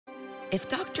If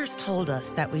doctors told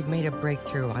us that we'd made a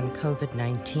breakthrough on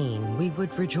COVID-19, we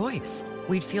would rejoice.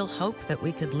 We'd feel hope that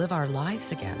we could live our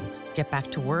lives again, get back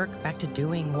to work, back to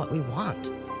doing what we want.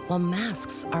 Well,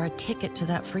 masks are a ticket to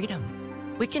that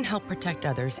freedom. We can help protect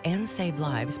others and save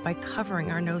lives by covering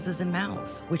our noses and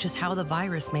mouths, which is how the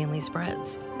virus mainly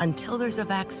spreads. Until there's a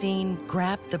vaccine,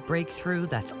 grab the breakthrough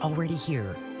that's already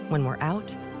here. When we're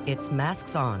out, it's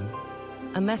masks on.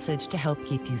 A message to help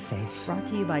keep you safe. Brought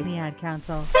to you by the Ad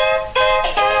Council.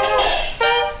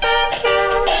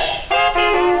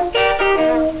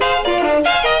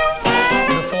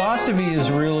 The philosophy is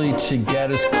really to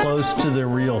get as close to the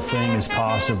real thing as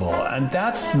possible, and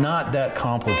that's not that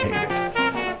complicated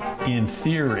in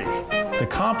theory. The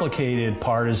complicated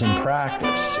part is in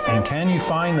practice, and can you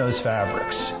find those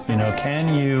fabrics?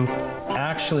 Can you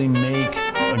actually make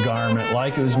a garment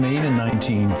like it was made in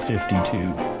 1952?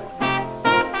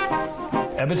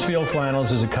 Ebbets Field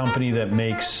Flannels is a company that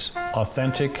makes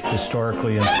authentic,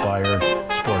 historically inspired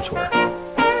sportswear.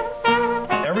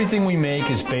 Everything we make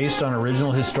is based on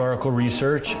original historical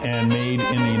research and made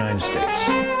in the United States.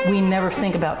 We never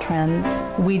think about trends.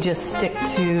 We just stick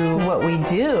to what we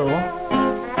do.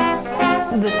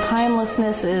 The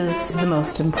timelessness is the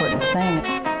most important thing.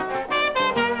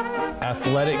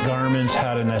 Athletic garments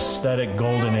had an aesthetic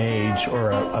golden age,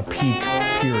 or a peak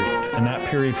period. And that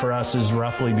period for us is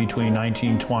roughly between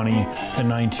 1920 and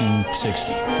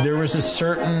 1960. There was a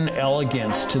certain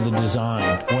elegance to the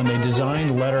design. When they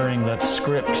designed lettering that's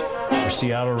script or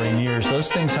Seattle Rainiers, those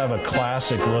things have a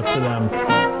classic look to them.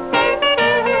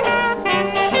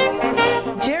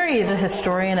 Jerry is a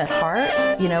historian at heart.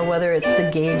 Whether it's the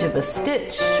gauge of a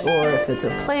stitch or if it's a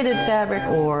plaited fabric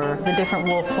or the different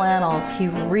wool flannels, he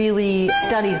really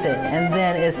studies it and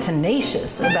then is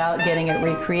tenacious about getting it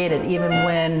recreated, even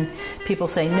when people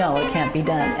say, no, it can't be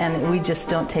done. And we just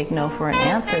don't take no for an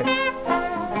answer.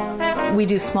 We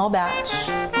do small batch,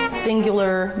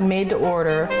 singular, made to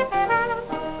order.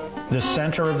 The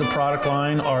center of the product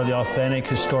line are the authentic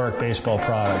historic baseball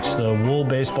products. The wool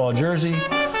baseball jersey,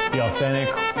 the authentic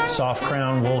soft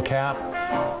crown wool cap,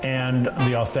 and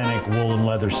the authentic wool and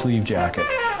leather sleeve jacket.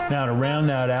 Now, to round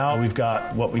that out, we've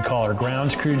got what we call our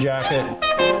grounds crew jacket.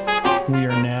 We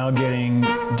are now getting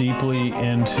deeply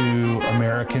into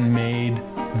American-made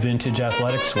vintage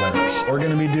athletic sweaters. We're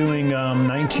going to be doing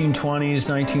 1920s,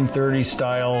 1930s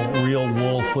style real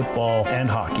wool football and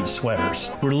hockey sweaters.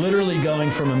 We're literally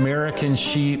going from American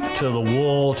sheep to the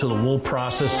wool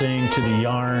processing, to the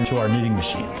yarn, to our knitting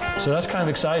machine. So that's kind of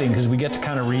exciting because we get to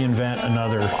kind of reinvent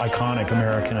another iconic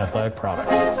American athletic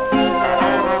product.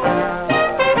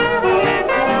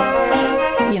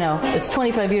 It's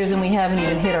 25 years and we haven't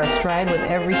even hit our stride with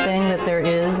everything that there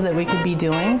is that we could be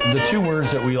doing. The two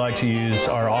words that we like to use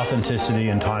are authenticity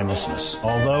and timelessness.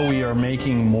 Although we are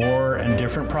making more and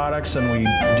different products than we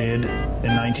did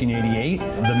in 1988,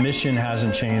 the mission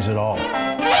hasn't changed at all.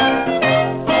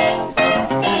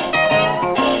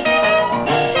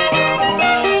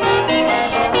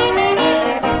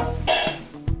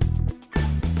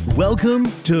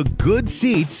 Welcome to Good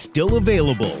Seats Still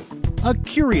Available, a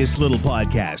curious little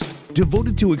podcast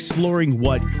devoted to exploring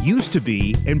what used to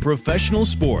be in professional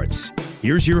sports.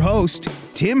 Here's your host,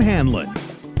 Tim Hanlon.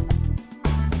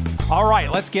 All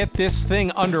right, let's get this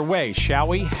thing underway, shall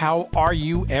we? How are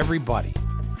you, everybody?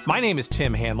 My name is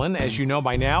Tim Hanlon, as you know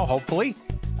by now, hopefully.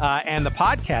 And the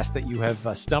podcast that you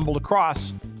have stumbled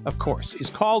across, of course, is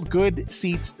called Good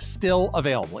Seats Still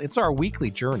Available. It's our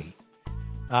weekly journey,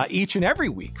 each and every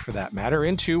week for that matter,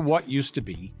 into what used to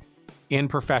be in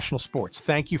professional sports.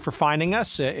 Thank you for finding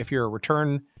us. If you're a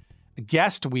return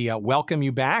guest, we welcome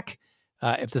you back.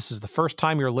 If this is the first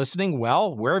time you're listening,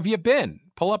 well, where have you been?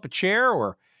 Pull up a chair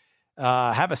or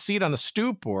have a seat on the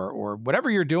stoop or whatever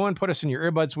you're doing. Put us in your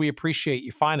earbuds. We appreciate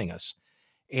you finding us.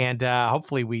 And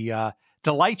hopefully we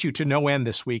delight you to no end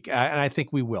this week. And I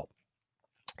think we will.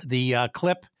 The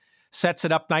clip sets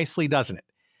it up nicely, doesn't it?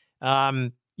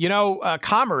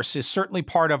 Commerce is certainly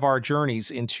part of our journeys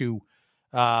into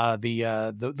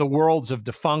the worlds of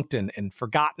defunct and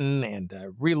forgotten and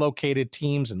relocated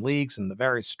teams and leagues and the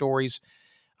various stories.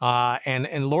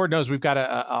 And Lord knows we've got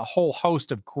a whole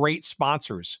host of great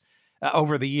sponsors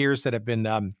over the years that have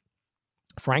been,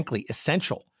 frankly,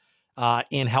 essential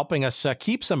in helping us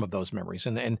keep some of those memories.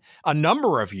 And a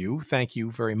number of you, thank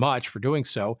you very much for doing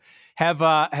so,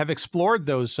 have explored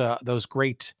those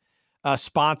great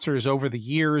sponsors over the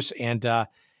years and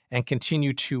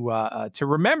continue to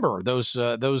remember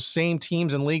those same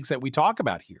teams and leagues that we talk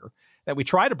about here, that we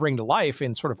try to bring to life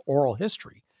in sort of oral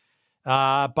history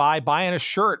by buying a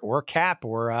shirt or a cap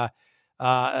or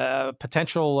a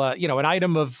potential, an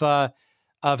item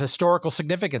of historical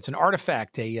significance, an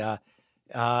artifact, a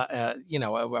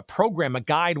a program, a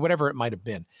guide, whatever it might have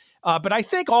been. But I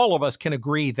think all of us can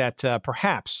agree that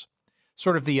perhaps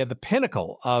sort of the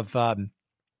pinnacle of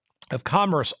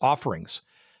commerce offerings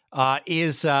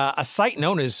is a site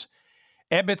known as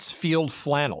Ebbets Field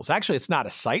Flannels. Actually, it's not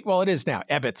a site. Well, it is now,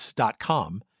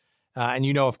 ebbets.com.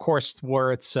 And of course,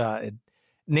 where it's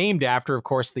named after, of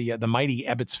course, the mighty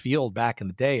Ebbets Field back in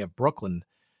the day of Brooklyn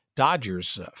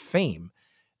Dodgers fame.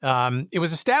 It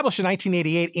was established in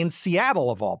 1988 in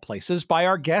Seattle, of all places, by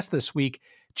our guest this week,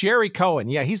 Jerry Cohen.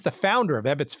 Yeah, he's the founder of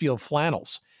Ebbets Field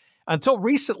Flannels. Until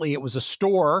recently, it was a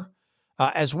store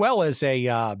as well as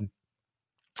an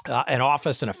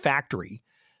office and a factory.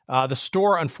 The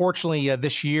store, unfortunately,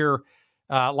 this year,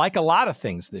 like a lot of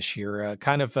things this year,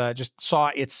 kind of just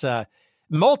saw its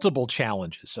multiple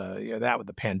challenges. That with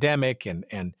the pandemic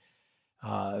and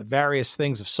various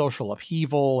things of social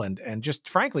upheaval and just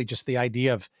frankly, just the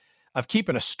idea of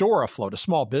keeping a store afloat, a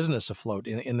small business afloat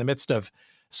in the midst of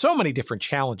so many different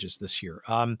challenges this year.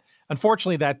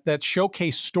 Unfortunately, that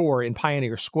showcase store in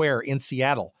Pioneer Square in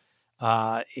Seattle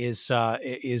is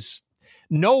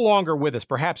no longer with us.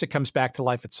 Perhaps it comes back to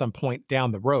life at some point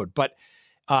down the road. But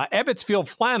Ebbets Field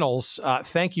Flannels,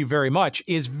 thank you very much,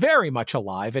 is very much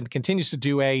alive and continues to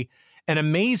do an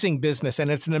amazing business, and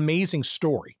it's an amazing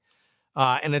story.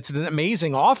 And it's an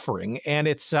amazing offering, and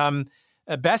it's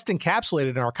best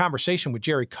encapsulated in our conversation with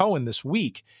Jerry Cohen this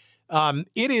week.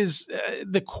 It is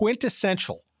the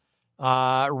quintessential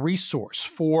resource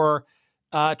for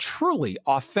truly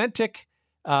authentic,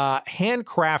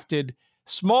 handcrafted,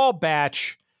 small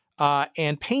batch,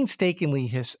 and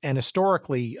painstakingly and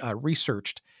historically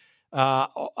researched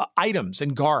items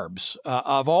and garbs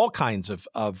of all kinds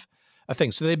of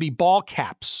things. So they'd be ball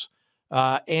caps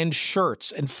and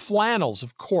shirts and flannels,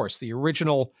 of course, the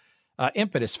original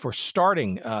impetus for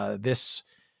starting this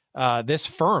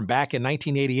firm back in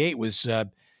 1988 was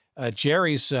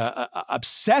Jerry's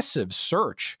obsessive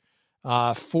search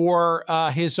for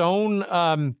his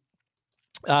own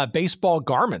baseball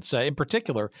garments, in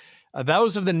particular,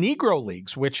 those of the Negro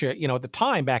leagues, which, at the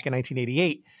time back in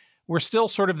 1988, were still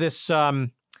sort of this,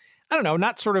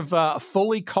 not sort of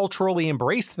fully culturally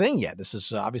embraced thing yet. This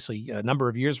is obviously a number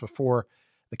of years before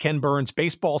the Ken Burns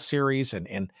baseball series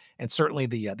and certainly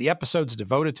the episodes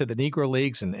devoted to the Negro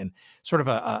leagues and sort of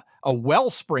a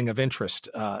wellspring of interest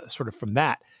sort of from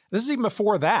that. This is even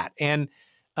before that. And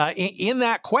in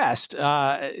that quest,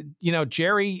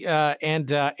 Jerry and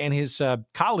his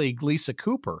colleague, Lisa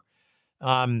Cooper,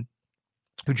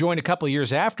 who joined a couple of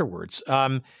years afterwards,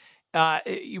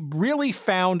 really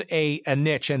found a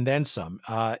niche and then some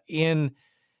in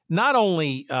not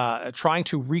only trying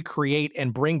to recreate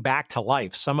and bring back to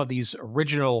life some of these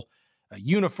original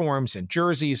uniforms and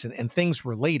jerseys and things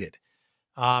related,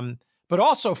 but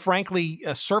also, frankly,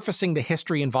 surfacing the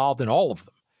history involved in all of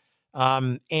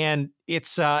them. And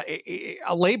it's a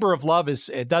labor of love.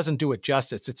 It doesn't do it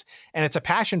justice. It's a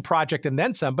passion project and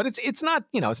then some. But it's not,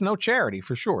 it's no charity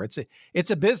for sure.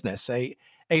 It's a business, a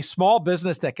small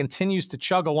business that continues to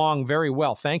chug along very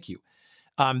well. Thank you.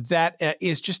 That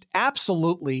is just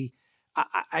absolutely.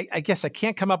 I guess I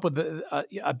can't come up with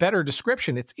a better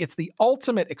description. It's the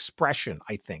ultimate expression,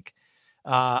 I think,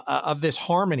 of this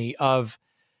harmony of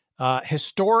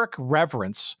historic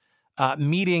reverence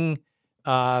meeting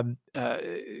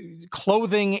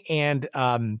clothing and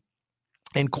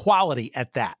quality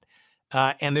at that.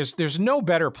 And there's no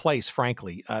better place,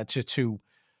 frankly, to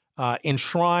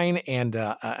enshrine and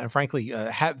frankly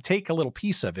take a little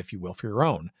piece of, if you will, for your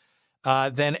own,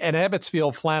 than an Ebbets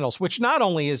Field Flannels, which not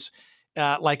only is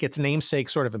like its namesake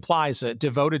sort of implies,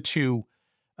 devoted to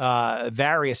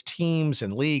various teams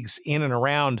and leagues in and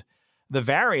around the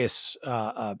various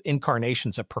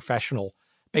incarnations of professional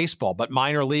baseball, but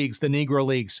minor leagues, the Negro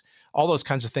leagues, all those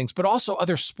kinds of things, but also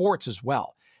other sports as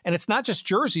well. And it's not just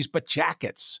jerseys, but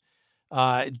jackets.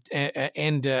 And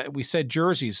we said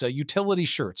jerseys, utility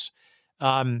shirts,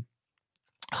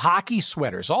 hockey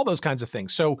sweaters, all those kinds of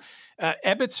things. So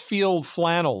Ebbets Field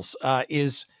Flannels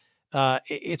is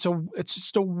it's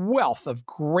just a wealth of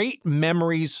great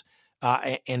memories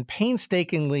and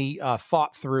painstakingly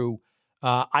thought through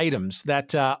items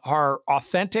that are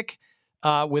authentic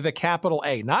with a capital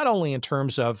A, not only in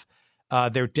terms of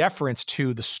their deference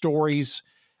to the stories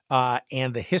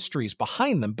and the histories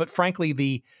behind them, but frankly,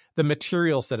 the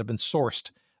materials that have been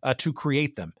sourced to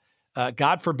create them.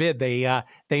 God forbid they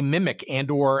mimic and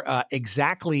or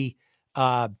exactly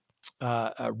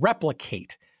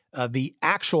replicate the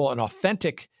actual and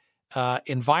authentic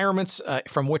environments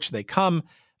from which they come,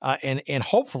 and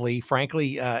hopefully,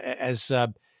 frankly, as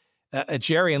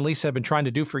Jerry and Lisa have been trying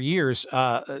to do for years,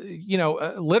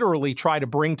 literally try to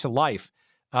bring to life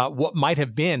what might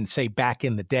have been, say, back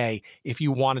in the day, if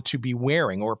you wanted to be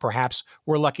wearing, or perhaps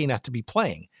were lucky enough to be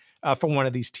playing for one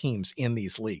of these teams in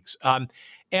these leagues.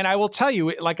 And I will tell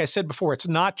you, like I said before, it's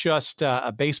not just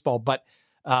baseball, but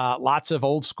lots of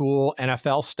old school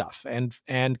NFL stuff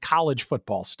and college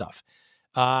football stuff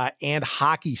and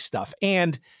hockey stuff.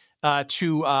 And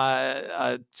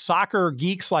to soccer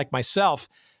geeks like myself,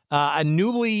 a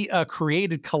newly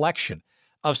created collection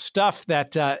of stuff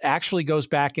that actually goes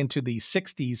back into the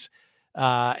 60s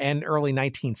and early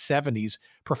 1970s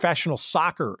professional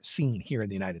soccer scene here in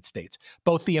the United States.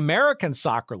 Both the American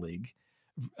Soccer League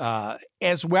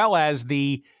as well as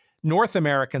the North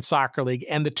American Soccer League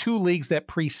and the two leagues that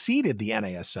preceded the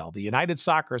NASL, the United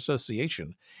Soccer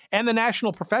Association and the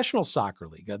National Professional Soccer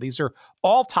League. These are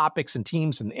all topics and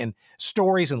teams and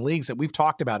stories and leagues that we've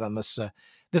talked about on this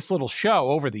little show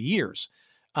over the years.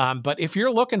 But if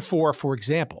you're looking for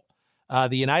example,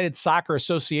 the United Soccer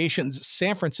Association's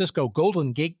San Francisco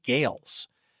Golden Gate Gales,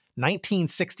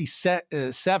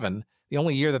 1967, the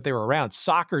only year that they were around,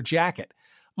 soccer jacket.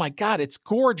 My God, it's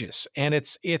gorgeous. And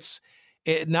it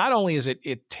not only is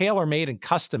it tailor-made and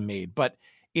custom-made, but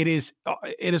it is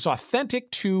authentic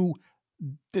to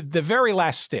the very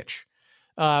last stitch.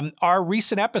 Our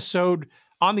recent episode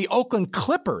on the Oakland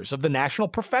Clippers of the National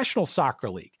Professional Soccer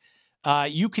League.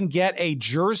 You can get a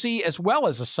jersey as well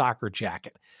as a soccer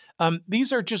jacket.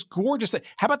 These are just gorgeous.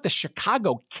 How about the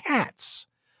Chicago Cats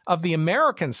of the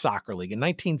American Soccer League in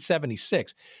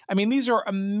 1976? I mean, these are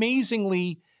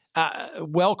amazingly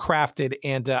well-crafted,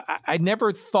 and I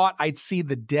never thought I'd see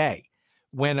the day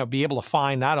when I'll be able to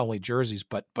find not only jerseys,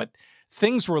 but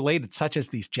things related, such as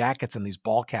these jackets and these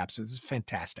ball caps. This is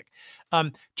fantastic.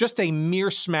 Just a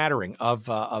mere smattering of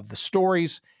the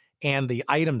stories and the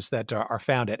items that are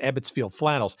found at Ebbets Field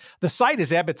Flannels. The site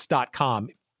is ebbets.com.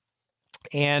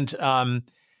 And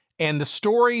the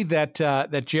story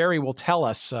that Jerry will tell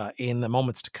us in the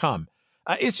moments to come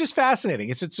is just fascinating.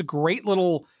 It's a great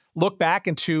little look back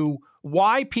into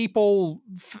why people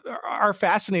are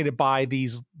fascinated by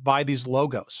these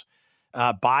logos,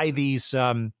 by these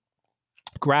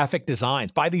graphic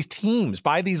designs, by these teams,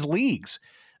 by these leagues.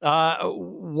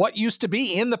 What used to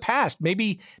be in the past.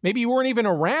 Maybe you weren't even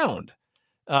around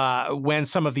when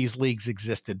some of these leagues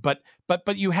existed, but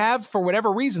you have, for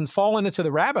whatever reasons, fallen into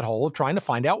the rabbit hole of trying to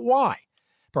find out why.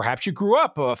 Perhaps you grew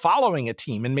up following a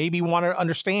team and maybe want to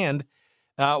understand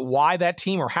why that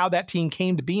team or how that team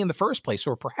came to be in the first place,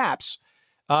 or perhaps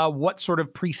what sort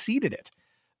of preceded it.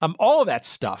 All of that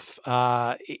stuff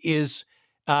is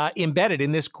embedded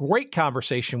in this great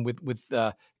conversation with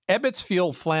Ebbets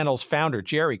Field Flannels founder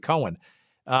Jerry Cohen,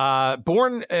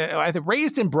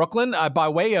 raised in Brooklyn by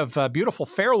way of beautiful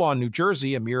Fair Lawn, New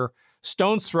Jersey, a mere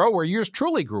stone's throw where yours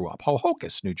truly grew up,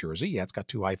 Hohokus, New Jersey. Yeah, it's got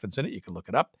 2 hyphens in it. You can look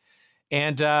it up.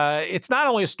 And it's not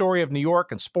only a story of New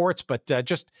York and sports, but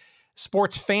just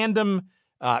sports fandom,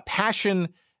 passion,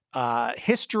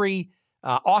 history,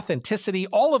 authenticity,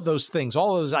 all of those things,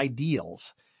 all of those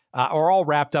ideals are all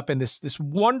wrapped up in this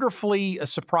wonderfully,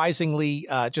 surprisingly,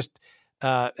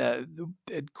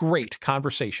 great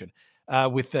conversation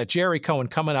with Jerry Cohen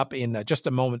coming up in just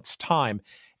a moment's time.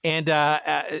 And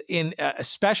in a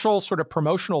special sort of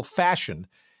promotional fashion,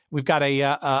 we've got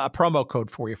a promo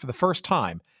code for you for the first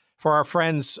time for our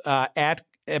friends at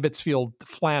Ebbets Field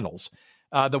Flannels.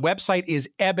 The website is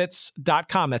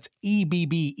ebbets.com. That's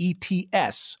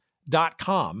EBBETS.com.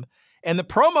 And the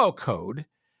promo code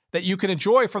that you can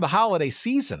enjoy for the holiday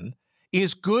season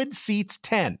is Good Seats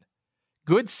 10.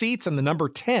 Good Seats and the number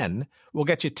 10 will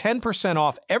get you 10%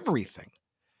 off everything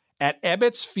at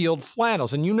Ebbets Field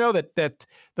Flannels. And you know that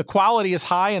the quality is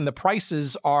high and the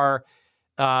prices are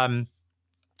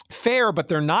fair, but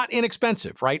they're not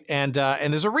inexpensive, right? And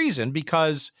there's a reason,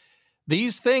 because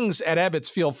these things at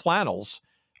Ebbets Field Flannels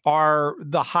are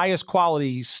the highest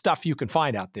quality stuff you can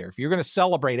find out there. If you're going to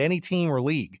celebrate any team or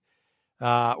league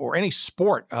or any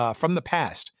sport from the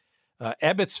past,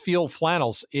 Ebbets Field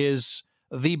Flannels is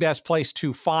the best place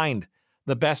to find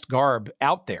the best garb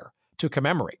out there to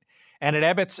commemorate. And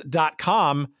at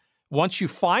ebbets.com, once you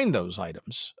find those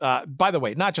items, by the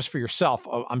way, not just for yourself,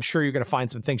 I'm sure you're going to find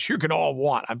some things you're going to all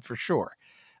want, I'm for sure.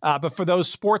 But for those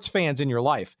sports fans in your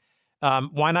life,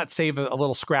 why not save a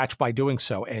little scratch by doing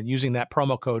so and using that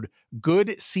promo code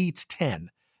GOODSEATS10.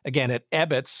 Again, at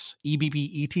Ebbets,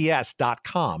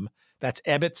 EBBETS.com. That's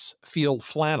Ebbets Field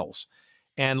Flannels.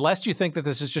 And lest you think that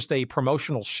this is just a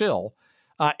promotional shill,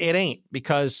 it ain't,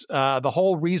 because the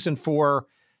whole reason for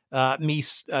me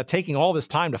taking all this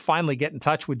time to finally get in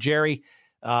touch with Jerry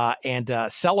and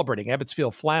celebrating Ebbets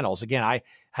Field Flannels. Again, I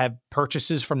have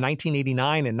purchases from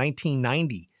 1989 and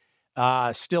 1990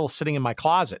 still sitting in my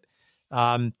closet.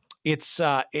 It's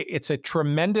a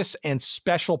tremendous and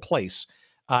special place,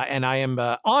 and I am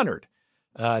honored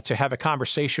to have a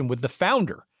conversation with the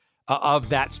founder of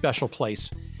that special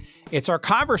place. It's our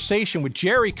conversation with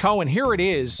Jerry Cohen. Here it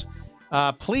is.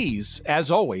 Please, as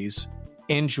always,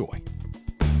 enjoy.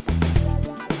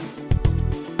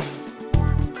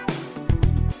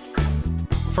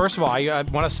 First of all, I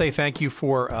want to say thank you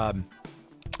for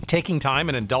taking time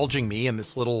and indulging me in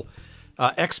this little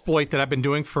exploit that I've been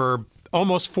doing for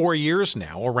almost 4 years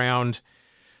now around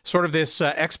sort of this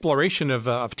exploration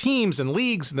of teams and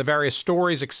leagues and the various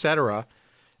stories, etc.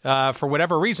 For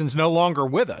whatever reasons, no longer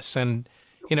with us. And,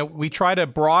 we try to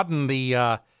broaden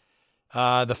the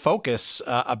focus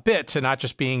a bit to not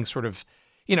just being sort of,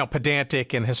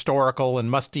 pedantic and historical and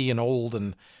musty and old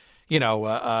and,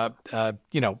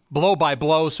 blow by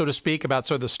blow, so to speak, about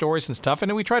sort of the stories and stuff. And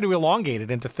then we try to elongate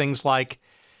it into things like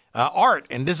art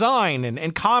and design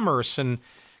and commerce and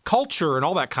culture and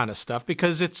all that kind of stuff,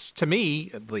 because it's, to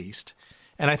me at least,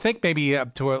 and I think maybe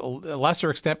to a lesser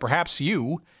extent, perhaps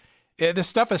you, this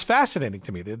stuff is fascinating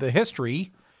to me, the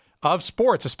history of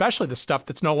sports, especially the stuff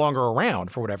that's no longer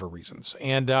around for whatever reasons.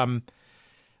 And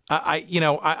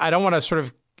I don't want to sort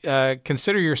of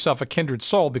consider yourself a kindred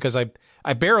soul because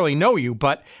I barely know you,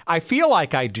 but I feel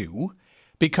like I do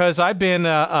because I've been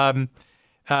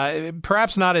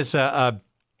perhaps not as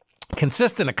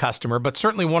consistent a customer, but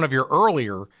certainly one of your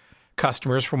earlier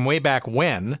customers from way back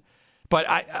when. But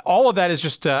all of that is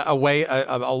just a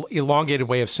elongated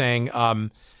way of saying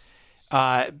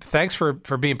thanks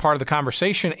for being part of the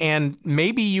conversation. And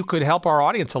maybe you could help our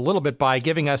audience a little bit by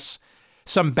giving us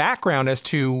some background as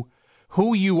to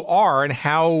who you are and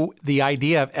how the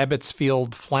idea of Ebbets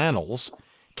Field Flannels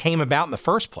came about in the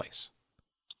first place.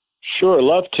 Sure,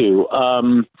 love to.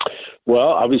 Well,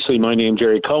 obviously my name's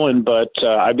Jerry Cohen, but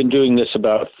I've been doing this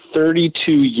about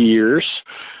 32 years.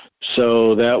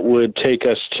 So that would take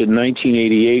us to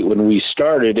 1988 when we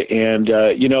started. And,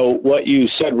 what you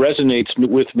said resonates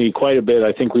with me quite a bit.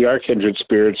 I think we are kindred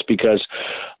spirits because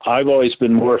I've always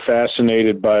been more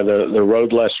fascinated by the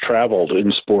road less traveled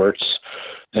in sports.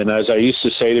 And as I used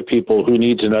to say to people, who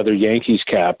needs another Yankees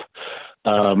cap?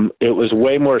 It was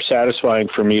way more satisfying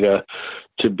for me to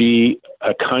be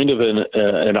a kind of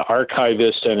an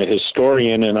archivist and a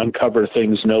historian and uncover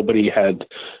things nobody had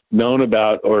known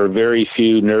about, or very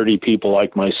few nerdy people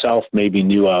like myself maybe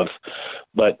knew of,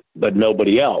 but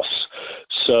nobody else.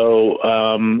 So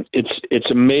it's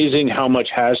amazing how much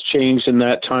has changed in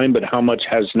that time, but how much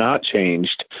has not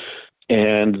changed.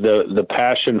 And the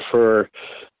passion for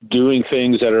doing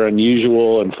things that are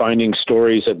unusual and finding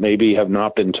stories that maybe have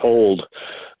not been told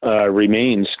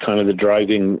remains kind of the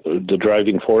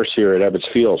driving force here at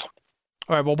Ebbets Field.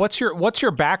 All right. Well, what's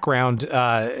your background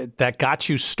that got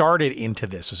you started into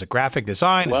this? Was it graphic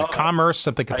design? Is it commerce?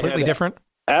 Something completely different?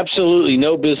 Absolutely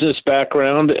no business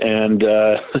background and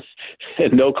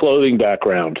and no clothing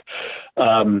background.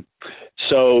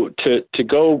 So to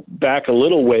go back a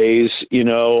little ways,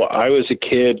 I was a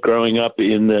kid growing up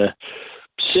in the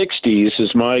 60s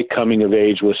is my coming of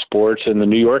age with sports in the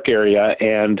New York area.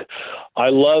 And I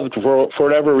loved, for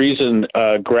whatever reason,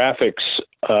 graphics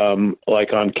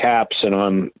like on caps and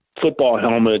on football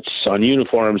helmets, on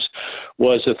uniforms,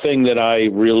 was a thing that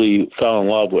I really fell in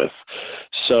love with.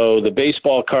 So the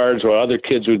baseball cards, where other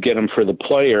kids would get them for the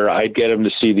player, I'd get them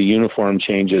to see the uniform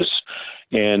changes.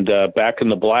 And back in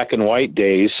the black and white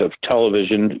days of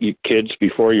television, kids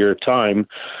before your time,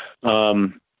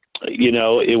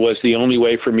 it was the only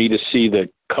way for me to see the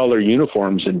color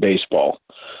uniforms in baseball.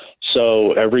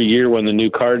 So every year when the new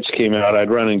cards came out, I'd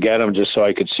run and get them just so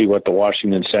I could see what the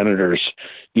Washington Senators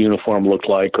uniform looked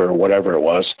like or whatever it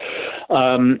was.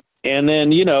 And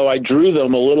then, I drew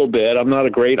them a little bit. I'm not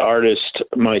a great artist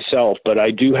myself, but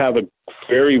I do have a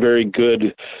very, very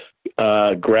good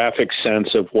graphic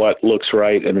sense of what looks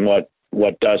right and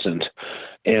what doesn't.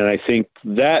 And I think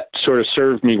that sort of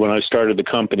served me when I started the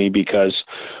company, because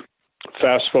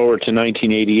fast forward to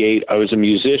 1988, I was a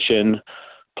musician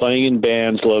playing in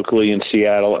bands locally in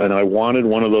Seattle, and I wanted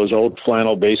one of those old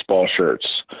flannel baseball shirts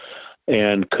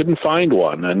and couldn't find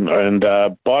one, and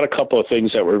bought a couple of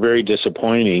things that were very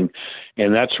disappointing.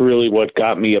 And that's really what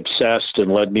got me obsessed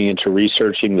and led me into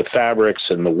researching the fabrics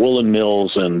and the woolen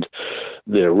mills and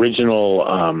the original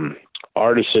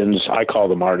artisans. I call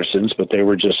them artisans, but they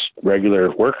were just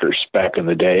regular workers back in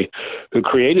the day who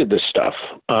created this stuff.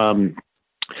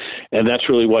 And that's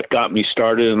really what got me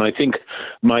started. And I think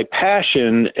my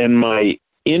passion and my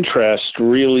interest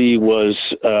really was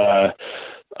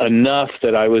enough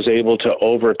that I was able to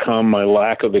overcome my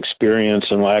lack of experience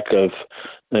and lack of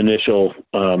initial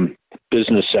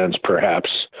business sense, perhaps.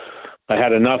 I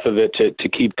had enough of it to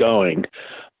keep going.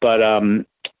 But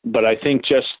I think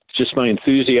just my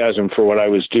enthusiasm for what I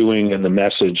was doing and the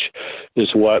message is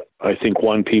what I think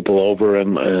won people over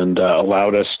and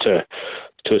allowed us to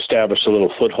establish a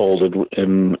little foothold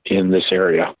in this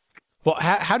area. Well,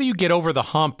 how do you get over the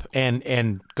hump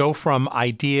and go from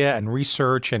idea and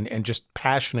research and just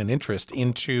passion and interest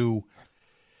into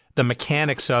the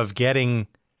mechanics of getting,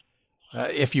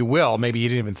 if you will, maybe you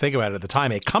didn't even think about it at the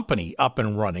time, a company up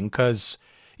and running? Because,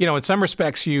 in some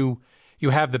respects, you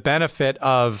have the benefit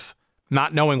of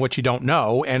not knowing what you don't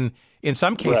know. And in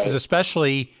some cases, right,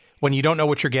 especially when you don't know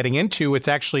what you're getting into, it's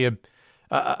actually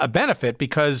a benefit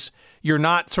because you're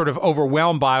not sort of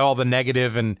overwhelmed by all the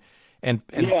negative and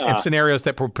scenarios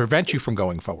that prevent you from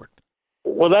going forward.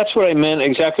 Well, that's what I meant,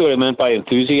 exactly what I meant by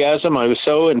enthusiasm. I was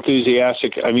so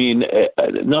enthusiastic. I mean,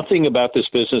 nothing about this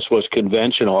business was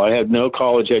conventional. I had no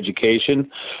college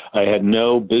education. I had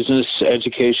no business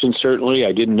education, certainly.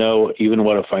 I didn't know even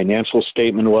what a financial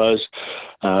statement was.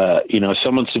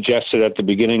 Someone suggested at the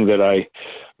beginning that I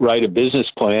write a business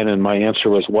plan, and my answer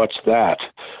was, what's that?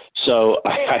 So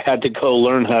I had to go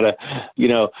learn how to,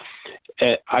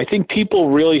 I think people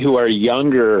really who are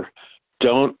younger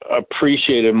don't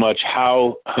appreciate it much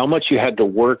how much you had to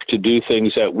work to do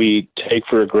things that we take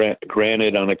for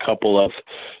granted on a couple of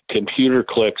computer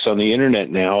clicks on the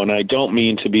internet now. And I don't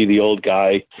mean to be the old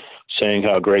guy saying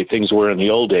how great things were in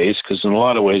the old days, because in a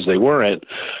lot of ways they weren't.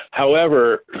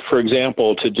 However, for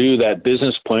example, to do that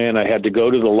business plan, I had to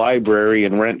go to the library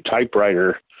and rent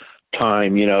typewriter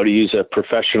time, to use a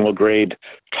professional grade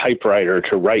typewriter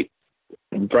to write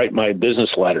my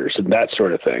business letters and that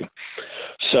sort of thing.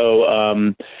 So,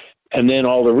 and then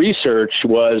all the research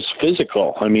was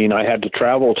physical. I mean, I had to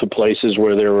travel to places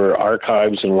where there were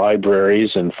archives and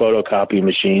libraries and photocopy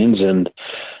machines.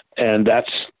 And that's,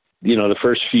 the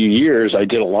first few years I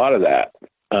did a lot of that.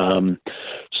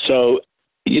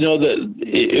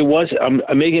 It was, I'm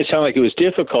making it sound like it was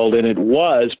difficult, and it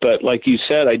was, but like you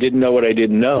said, I didn't know what I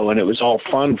didn't know. And it was all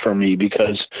fun for me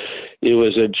because it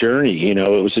was a journey, it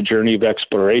was a journey of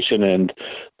exploration. And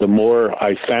the more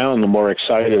I found, the more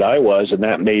excited I was. And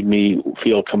that made me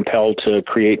feel compelled to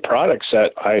create products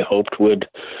that I hoped would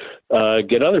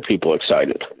get other people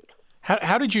excited.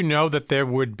 How did you know that there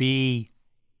would be,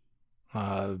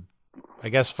 I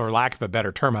guess for lack of a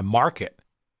better term, a market?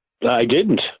 I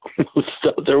didn't.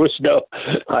 There was no,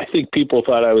 I think people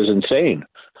thought I was insane.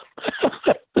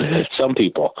 Some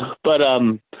people, but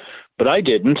I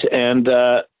didn't. And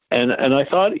I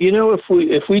thought,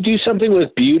 if we do something with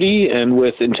beauty and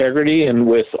with integrity and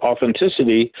with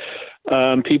authenticity,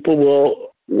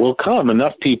 people will come,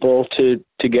 enough people to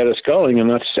get us going. And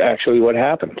that's actually what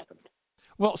happened.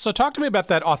 Well, so talk to me about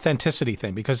that authenticity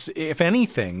thing, because if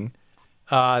anything,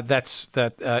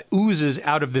 that oozes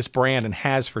out of this brand and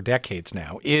has for decades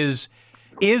now is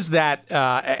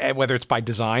that whether it's by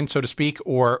design, so to speak,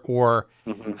 or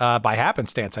by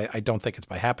happenstance. I don't think it's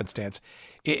by happenstance.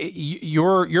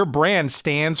 Your brand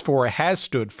stands for, has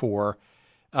stood for,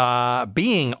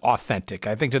 being authentic.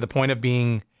 I think to the point of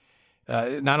being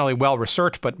not only well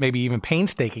researched, but maybe even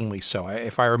painstakingly so.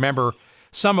 If I remember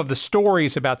some of the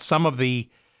stories about some of the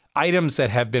items that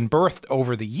have been birthed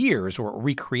over the years or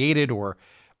recreated or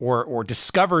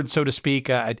discovered, so to speak,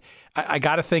 I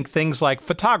got to think things like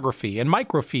photography and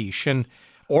microfiche and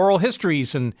oral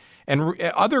histories and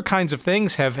other kinds of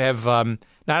things have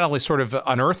not only sort of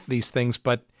unearthed these things,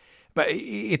 but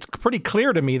it's pretty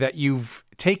clear to me that you've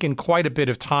taken quite a bit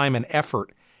of time and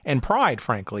effort and pride,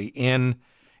 frankly, in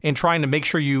trying to make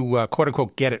sure you quote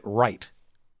unquote get it right.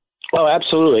 Oh,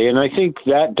 absolutely. And I think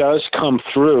that does come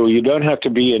through. You don't have to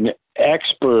be an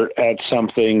expert at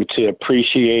something to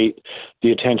appreciate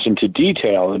the attention to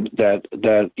detail that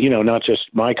not just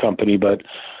my company, but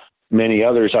many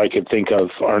others I could think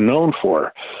of are known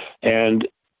for. And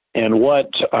what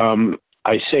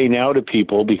I say now to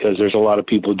people, because there's a lot of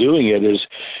people doing it, is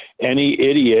any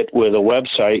idiot with a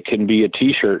website can be a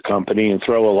T-shirt company and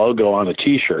throw a logo on a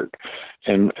T-shirt.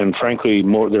 And frankly,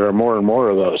 there are more and more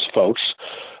of those folks.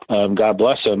 God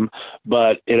bless them.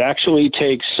 But it actually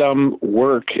takes some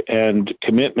work and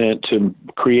commitment to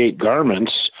create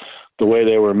garments the way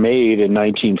they were made in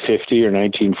 1950 or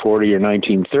 1940 or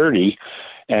 1930.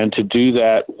 And to do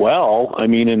that well, I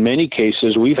mean, in many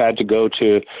cases, we've had to go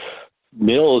to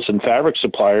mills and fabric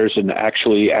suppliers and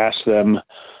actually ask them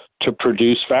to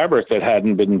produce fabric that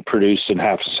hadn't been produced in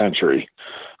half a century,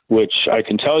 which I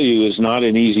can tell you is not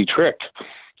an easy trick.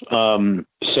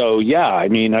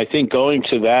 I think going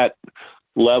to that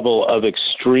level of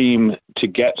extreme to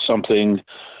get something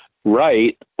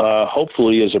right,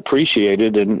 hopefully is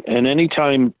appreciated. And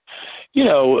anytime,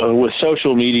 with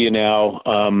social media now,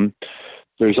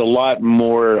 there's a lot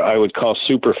more, I would call,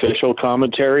 superficial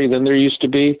commentary than there used to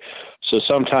be. So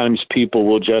sometimes people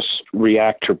will just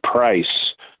react to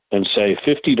price and say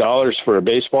 $50 for a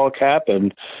baseball cap.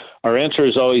 And our answer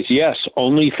is always yes,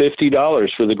 only $50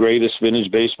 for the greatest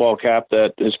vintage baseball cap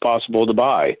that is possible to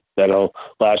buy. That'll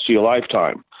last you a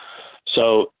lifetime.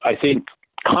 So I think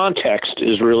context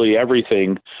is really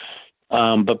everything.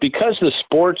 But because the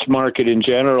sports market in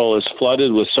general is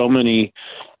flooded with so many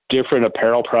different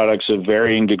apparel products of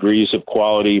varying degrees of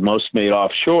quality, most made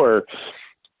offshore,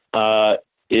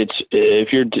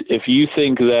 if you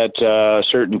think that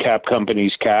certain cap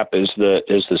company's cap is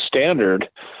the standard,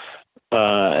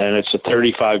 and it's a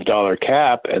 $35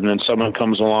 cap, and then someone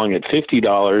comes along at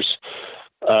 $50,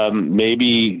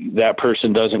 maybe that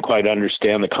person doesn't quite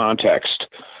understand the context.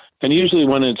 And usually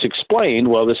when it's explained,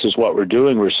 well, this is what we're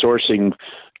doing. We're sourcing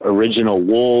original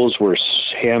wools. We're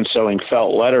hand sewing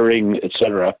felt lettering,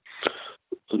 etc.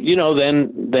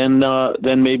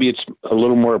 Then maybe it's a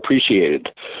little more appreciated.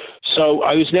 So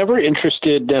I was never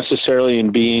interested necessarily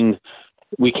in being.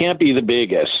 We can't be the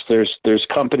biggest. There's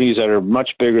companies that are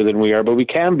much bigger than we are, but we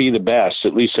can be the best,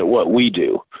 at least at what we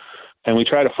do, and we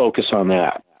try to focus on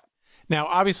that. Now,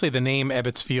 obviously, the name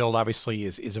Ebbets Field obviously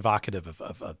is evocative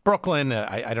of Brooklyn.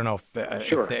 I don't know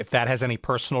if that has any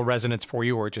personal resonance for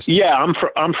you, or just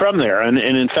I'm from there, and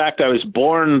in fact, I was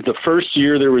born the first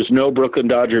year there was no Brooklyn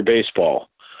Dodger baseball.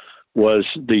 Was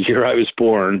the year I was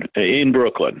born in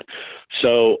Brooklyn.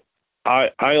 So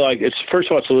I like it's. First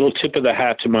of all, it's a little tip of the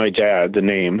hat to my dad, the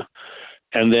name,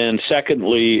 and then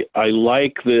secondly, I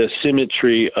like the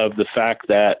symmetry of the fact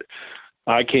that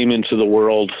I came into the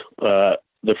world.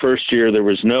 The first year there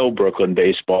was no Brooklyn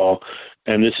baseball,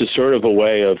 and this is sort of a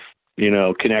way of,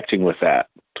 connecting with that.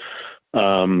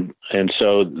 And it's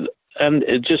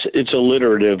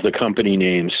alliterative, the company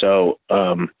name. So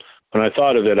when I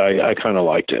thought of it, I kind of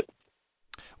liked it.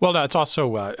 Well, no, it's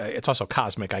also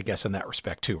cosmic, I guess, in that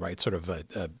respect too, right? Sort of,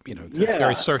 it's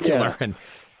very circular. Yeah.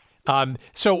 And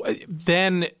so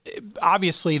then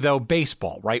obviously, though,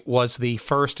 baseball, right, was the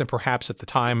first and perhaps at the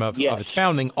time of its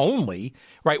founding only,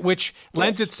 right, which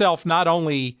lends itself not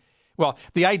only, well,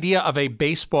 the idea of a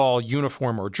baseball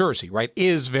uniform or jersey, right,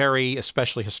 is very,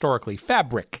 especially historically,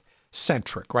 fabric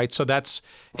centric, right? So that's,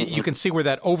 you can see where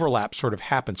that overlap sort of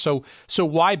happens. So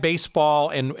why baseball?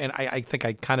 And I think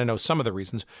I kind of know some of the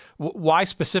reasons. Why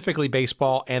specifically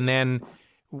baseball? And then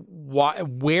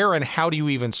where and how do you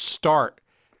even start,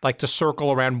 like, to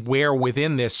circle around where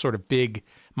within this sort of big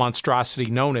monstrosity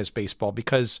known as baseball?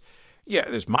 Because,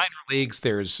 there's minor leagues,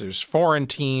 there's foreign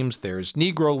teams, there's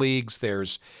Negro leagues,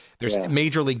 there's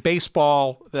Major League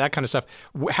Baseball, that kind of stuff.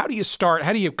 How do you start?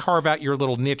 How do you carve out your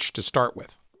little niche to start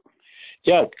with?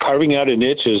 Yeah, carving out a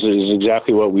niche is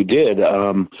exactly what we did.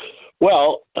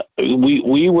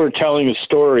 We were telling a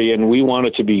story and we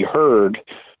wanted to be heard.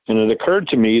 And it occurred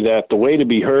to me that the way to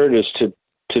be heard is to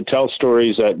tell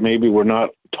stories that maybe were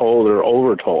not told or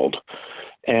overtold.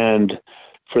 And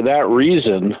for that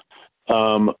reason,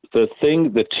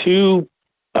 the two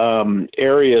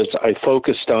areas I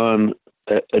focused on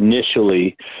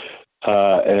initially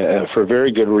for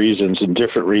very good reasons and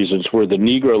different reasons were the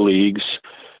Negro leagues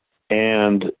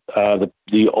and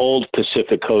the old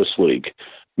Pacific Coast League,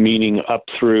 meaning up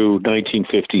through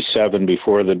 1957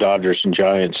 before the Dodgers and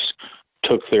Giants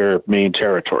took their main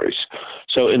territories.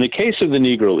 So in the case of the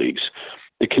Negro leagues,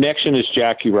 the connection is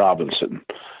Jackie Robinson.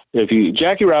 If you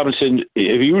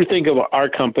think of our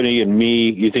company and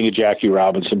me, you think of Jackie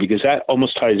Robinson, because that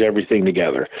almost ties everything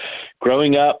together.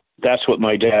 Growing up, that's what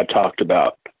my dad talked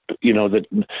about. The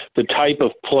type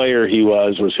of player he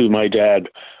was who my dad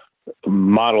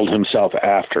modeled himself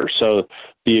after. So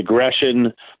the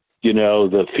aggression,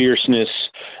 the fierceness,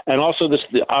 and also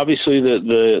obviously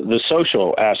the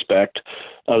social aspect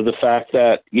of the fact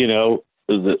that,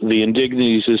 the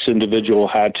indignities this individual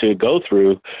had to go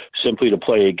through simply to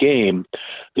play a game.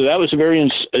 So that was very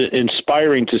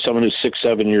inspiring to someone who's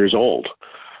 6-7 years old.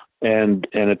 And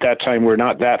at that time, we're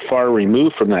not that far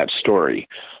removed from that story.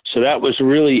 So that was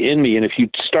really in me. And if you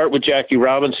start with Jackie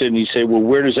Robinson and you say, well,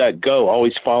 where does that go?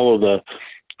 Always follow go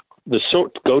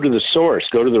to the source,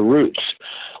 go to the roots.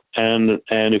 And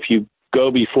if you go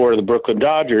before the Brooklyn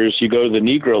Dodgers, you go to the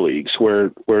Negro leagues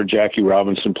where Jackie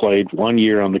Robinson played 1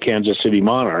 year on the Kansas City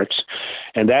Monarchs.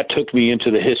 And that took me into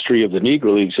the history of the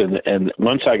Negro leagues. And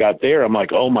once I got there, I'm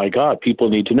like, oh my God, people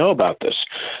need to know about this.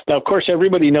 Now, of course,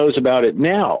 everybody knows about it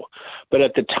now, but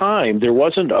at the time there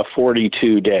wasn't a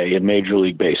 42-day in Major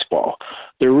League Baseball.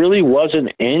 There really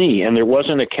wasn't any, and there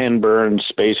wasn't a Ken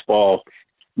Burns baseball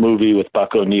movie with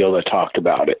Buck O'Neill that talked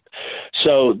about it.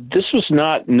 So this was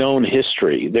not known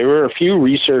history. There were a few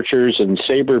researchers and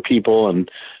saber people and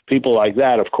people like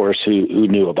that, of course, who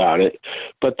knew about it,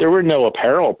 but there were no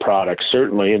apparel products,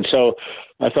 certainly. And so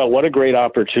I thought, what a great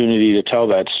opportunity to tell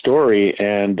that story.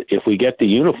 And if we get the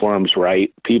uniforms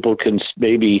right, people can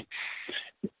maybe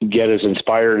get as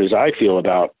inspired as I feel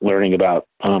about learning about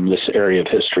this area of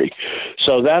history.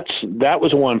 So that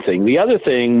was one thing. The other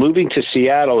thing, moving to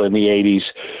Seattle in the 80s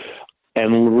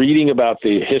and reading about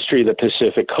the history of the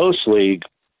Pacific Coast League,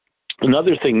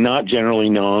 another thing not generally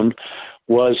known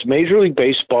was Major League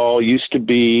Baseball used to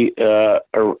be a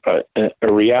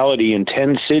reality in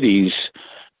 10 cities,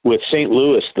 with St.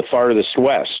 Louis the farthest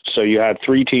west. So you had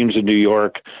 3 teams in New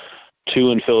York,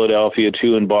 2 in Philadelphia,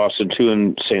 2 in Boston, 2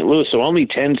 in St. Louis. So only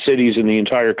 10 cities in the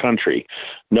entire country,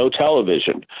 no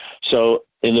television. So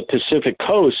in the Pacific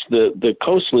Coast, the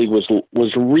Coast League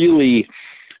was really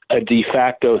a de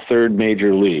facto third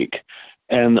major league.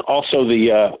 And also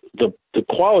the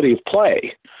quality of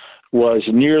play was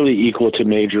nearly equal to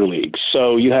major leagues.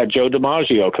 So you had Joe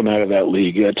DiMaggio come out of that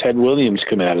league. You had Ted Williams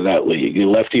come out of that league.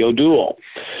 You Lefty O'Doul.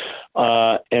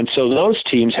 And so those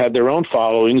teams had their own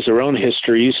followings, their own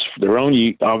histories, their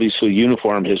own, obviously,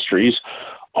 uniform histories.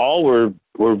 All were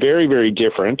very, very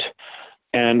different,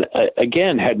 and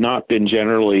again, had not been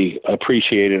generally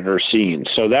appreciated or seen.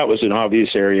 So that was an obvious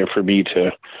area for me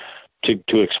to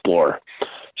explore.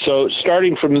 So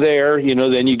starting from there,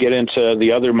 then you get into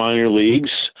the other minor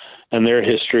leagues and their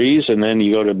histories, and then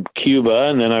you go to Cuba,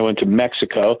 and then I went to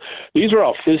Mexico. These were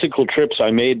all physical trips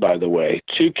I made, by the way,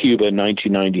 to Cuba in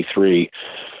 1993,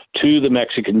 to the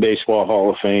Mexican Baseball Hall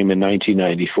of Fame in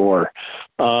 1994.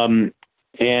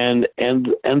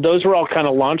 And those were all kind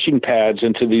of launching pads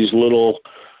into these little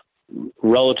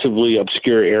relatively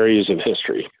obscure areas of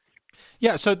history.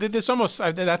 Yeah, so this almost,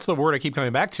 that's the word I keep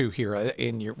coming back to here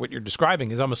in what you're describing,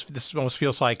 this almost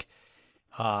feels like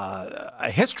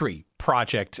a history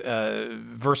project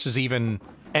versus even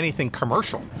anything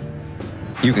commercial.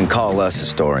 You can call us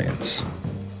historians.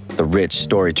 The rich,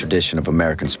 storied tradition of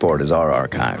American sport is our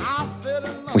archive.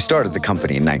 We started the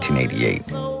company in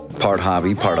 1988, part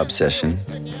hobby, part obsession,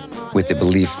 with the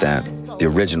belief that the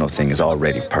original thing is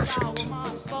already perfect.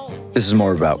 This is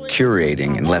more about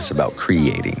curating and less about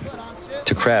creating.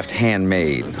 To craft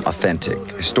handmade, authentic,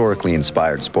 historically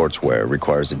inspired sportswear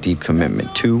requires a deep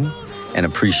commitment to and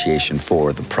appreciation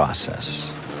for the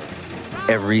process.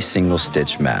 Every single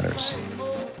stitch matters.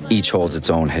 Each holds its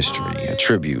own history, a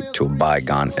tribute to a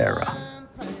bygone era.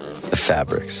 The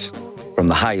fabrics, from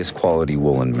the highest quality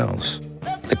woolen mills.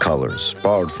 The colors,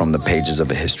 borrowed from the pages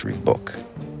of a history book.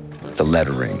 The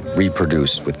lettering,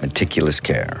 reproduced with meticulous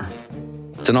care.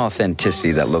 It's an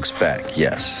authenticity that looks back,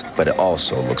 yes, but it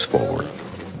also looks forward.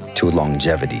 To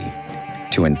longevity,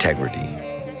 to integrity.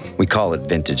 We call it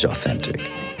vintage authentic.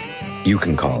 You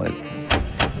can call it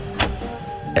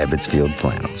Ebbets Field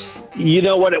Flannels.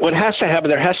 What has to happen,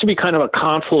 there has to be kind of a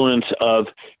confluence of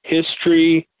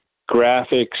history,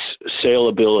 graphics,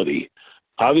 saleability.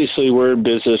 Obviously, we're in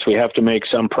business. We have to make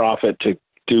some profit to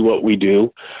do what we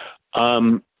do.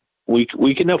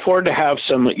 We can afford to have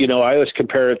some, I always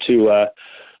compare it to,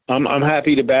 I'm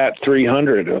happy to bat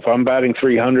 300. If I'm batting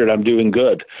 300, I'm doing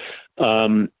good.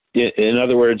 In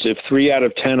other words, if 3 out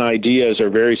of 10 ideas are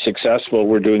very successful,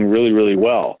 we're doing really, really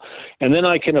well. And then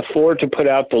I can afford to put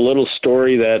out the little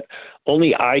story that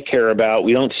only I care about.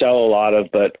 We don't sell a lot of,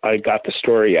 but I got the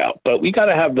story out. But we got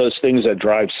to have those things that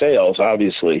drive sales,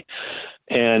 obviously.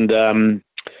 And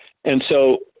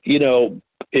so,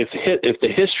 if the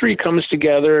history comes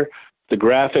together, the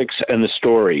graphics and the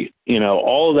story,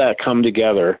 all of that come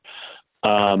together,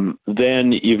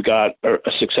 then you've got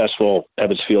a successful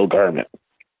Ebbets Field garment.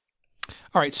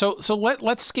 All right, so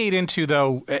let's skate into,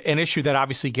 though, an issue that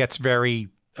obviously gets very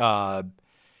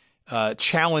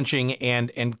challenging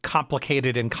and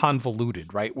complicated and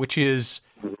convoluted, right? Which is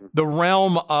the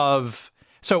realm of,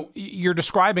 so you're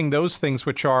describing those things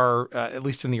which are, at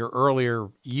least in your earlier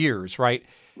years, right,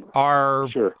 are,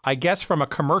 sure, I guess from a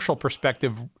commercial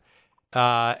perspective,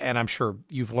 and I'm sure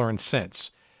you've learned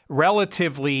since,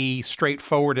 relatively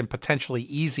straightforward and potentially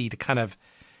easy to kind of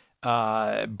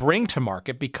bring to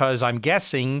market, because I'm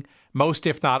guessing most,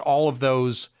 if not all, of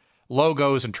those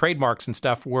logos and trademarks and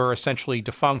stuff were essentially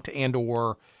defunct and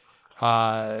or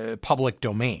public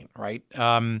domain, right?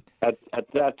 At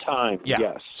that time, yeah.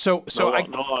 Yes. So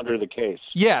no longer the case.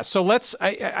 Yeah. So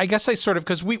I guess I sort of,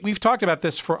 because we've talked about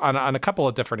this on a couple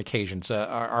of different occasions.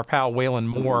 Our pal Waylon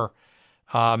Moore,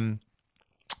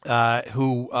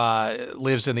 who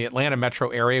lives in the Atlanta metro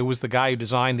area, was the guy who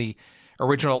designed the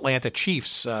original Atlanta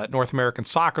Chiefs, North American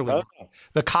Soccer League,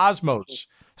 the Cosmos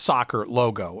soccer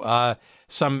logo,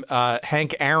 some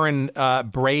Hank Aaron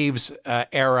Braves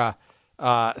era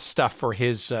stuff for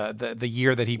his the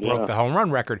year that he broke the home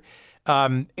run record,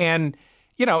 and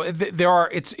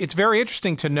it's very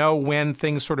interesting to know when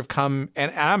things sort of come.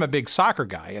 And I'm a big soccer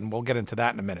guy, and we'll get into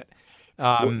that in a minute.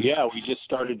 We just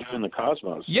started doing the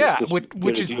Cosmos.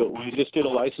 We just did a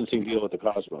licensing deal with the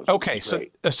Cosmos. Okay,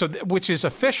 which is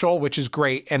official, which is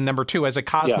great. And number two, as a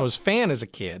Cosmos fan as a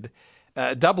kid,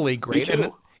 doubly great.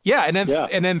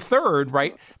 And then third,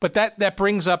 right? But that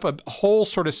brings up a whole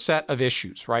sort of set of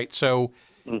issues, right? So,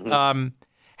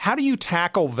 how do you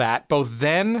tackle that both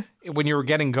then when you were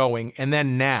getting going and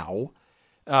then now?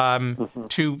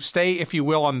 To stay, if you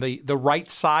will, on the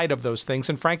right side of those things,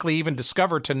 and frankly, even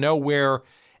discover to know where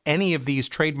any of these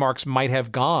trademarks might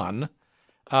have gone,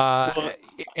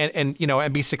 and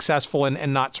be successful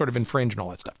and not sort of infringe and all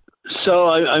that stuff. So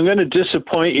I'm going to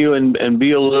disappoint you and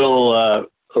be a little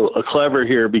clever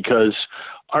here, because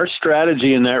our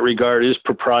strategy in that regard is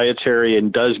proprietary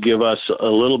and does give us a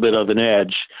little bit of an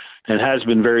edge, and has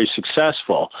been very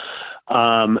successful.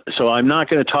 So I'm not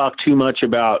going to talk too much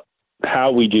about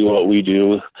how we do what we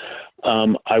do.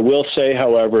 I will say,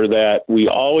 however, that we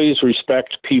always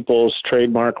respect people's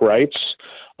trademark rights,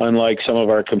 unlike some of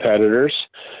our competitors.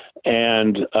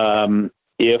 And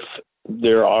if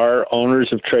there are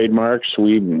owners of trademarks,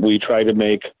 we try to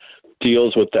make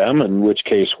deals with them, in which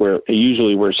case we're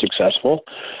successful.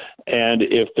 And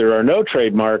if there are no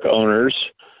trademark owners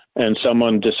and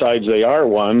someone decides they are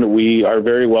one, we are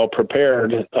very well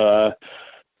prepared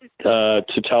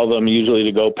to tell them usually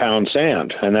to go pound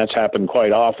sand. And that's happened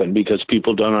quite often because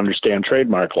people don't understand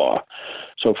trademark law.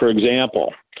 So, for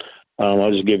example,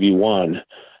 I'll just give you one.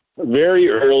 Very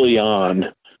early on,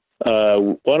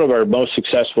 one of our most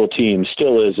successful teams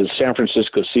still is San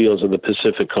Francisco Seals of the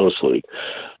Pacific Coast League.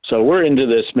 So we're into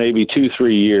this maybe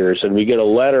 2-3 years, and we get a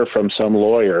letter from some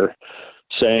lawyer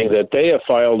saying that they have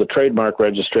filed a trademark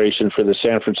registration for the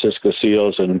San Francisco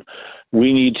Seals, and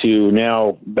we need to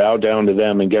now bow down to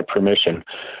them and get permission.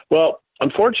 Well,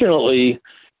 unfortunately,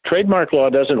 trademark law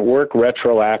doesn't work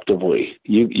retroactively.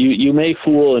 You may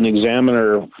fool an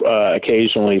examiner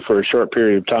occasionally for a short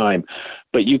period of time,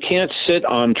 but you can't sit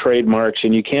on trademarks,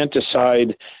 and you can't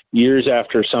decide years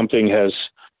after something has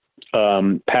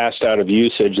passed out of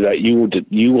usage that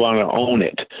you want to own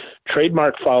it.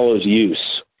 Trademark follows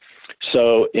use.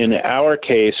 So in our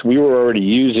case, we were already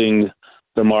using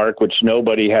the mark, which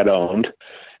nobody had owned,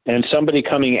 and somebody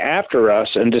coming after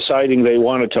us and deciding they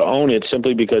wanted to own it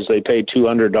simply because they paid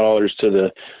 $200 to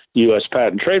the U.S.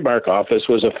 Patent and Trademark Office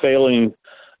was a failed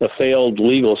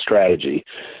legal strategy.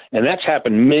 And that's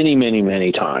happened many, many,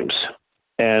 many times.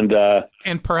 And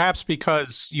perhaps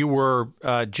because you were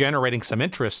generating some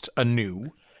interest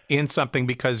anew in something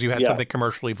because you had something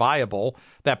commercially viable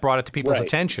that brought it to people's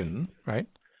attention, right?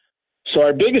 So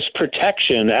our biggest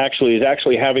protection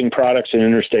is having products in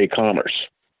interstate commerce.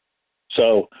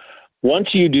 So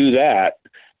once you do that,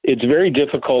 it's very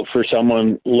difficult for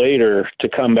someone later to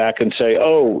come back and say,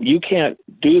 oh, you can't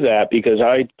do that because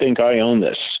I think I own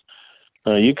this.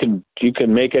 You can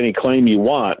make any claim you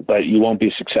want, but you won't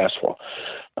be successful.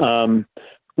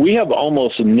 We have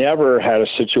almost never had a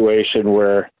situation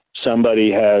where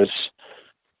somebody has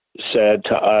said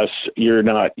to us, you're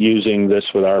not using this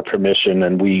with our permission,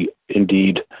 and we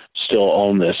indeed still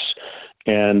own this.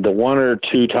 And the 1 or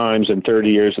 2 times in 30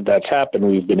 years that that's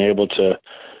happened, we've been able to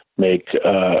make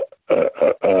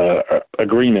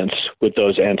agreements with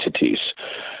those entities.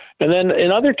 And then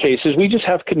in other cases, we just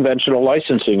have conventional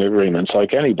licensing agreements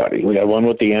like anybody. We have one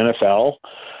with the NFL.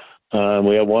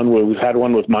 We've had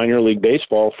one with minor league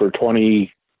baseball for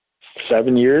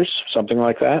 27 years, something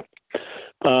like that.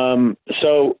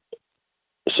 So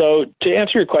to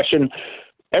answer your question,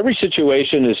 every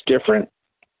situation is different,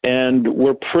 and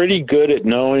we're pretty good at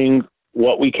knowing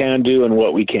what we can do and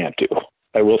what we can't do.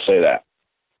 I will say that.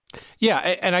 Yeah,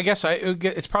 and I guess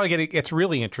it's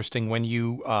really interesting when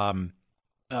you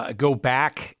go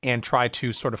back and try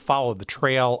to sort of follow the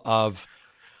trail of,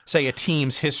 say, a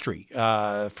team's history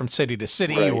from city to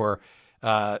city or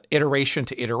iteration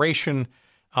to iteration.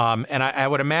 And I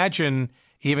would imagine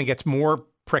it even gets more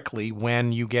prickly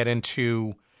when you get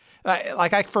into,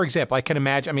 for example, I can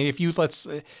imagine, I mean, if you, let's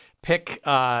pick, pick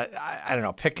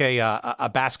a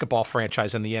basketball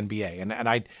franchise in the NBA.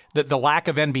 And the lack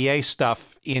of NBA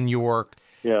stuff in your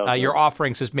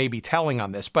offerings is maybe telling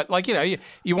on this. But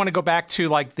you want to go back to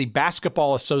like the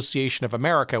Basketball Association of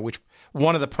America, which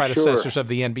one of the predecessors of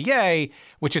the NBA,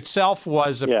 which itself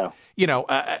was an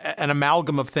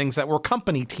amalgam of things that were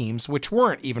company teams, which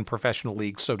weren't even professional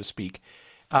leagues, so to speak.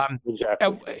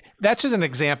 Exactly. That's just an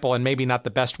example, and maybe not the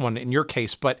best one in your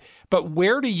case, but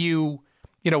where do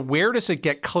where does it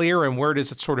get clear, and where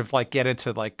does it sort of like get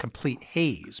into like complete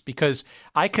haze? Because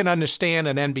I can understand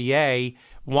an NBA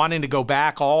wanting to go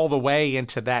back all the way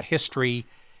into that history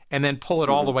and then pull it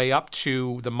all the way up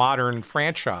to the modern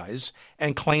franchise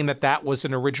and claim that that was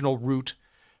an original route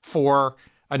for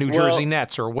a New Jersey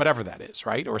Nets or whatever that is,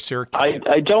 right? Or Syracuse.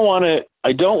 I don't want to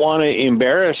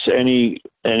embarrass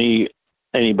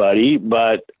anybody,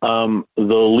 but the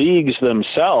leagues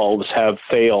themselves have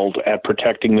failed at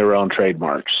protecting their own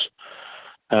trademarks,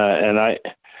 and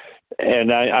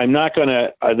I'm not going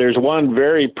to. There's one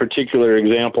very particular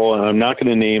example, and I'm not going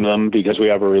to name them because we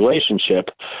have a relationship,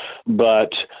 but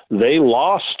they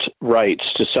lost rights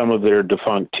to some of their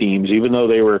defunct teams, even though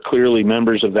they were clearly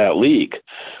members of that league,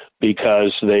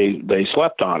 because they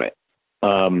slept on it,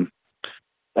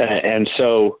 and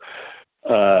so.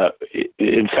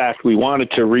 In fact, we wanted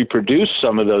to reproduce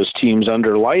some of those teams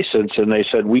under license, and they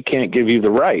said, we can't give you the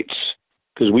rights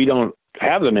because we don't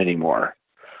have them anymore.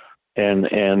 And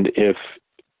if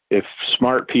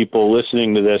smart people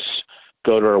listening to this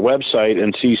go to our website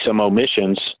and see some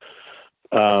omissions,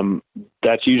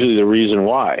 that's usually the reason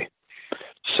why.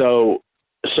 So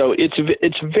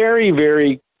it's very,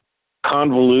 very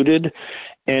convoluted.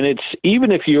 And it's,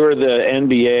 even if you're the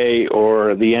NBA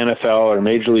or the NFL or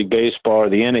Major League Baseball or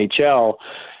the NHL,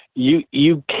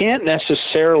 you can't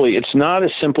necessarily, it's not as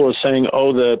simple as saying,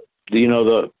 oh, the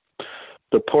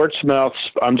Portsmouth,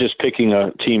 I'm just picking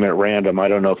a team at random. I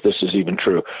don't know if this is even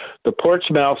true. The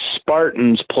Portsmouth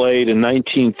Spartans played in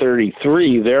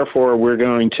 1933. Therefore, we're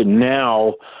going to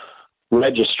now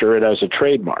register it as a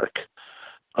trademark.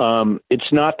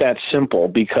 It's not that simple,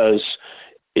 because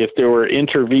if there were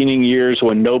intervening years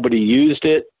when nobody used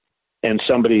it and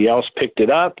somebody else picked it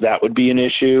up, that would be an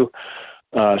issue.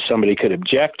 Somebody could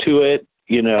object to it,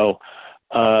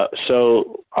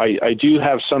 So I do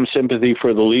have some sympathy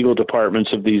for the legal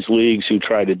departments of these leagues who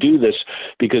try to do this,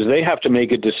 because they have to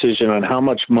make a decision on how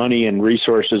much money and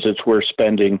resources it's worth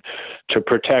spending to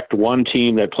protect one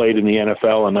team that played in the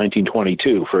NFL in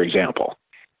 1922, for example.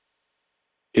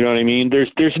 You know what I mean?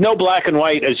 There's no black and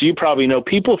white, as you probably know.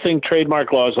 People think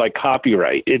trademark law is like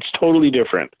copyright. It's totally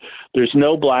different. There's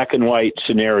no black and white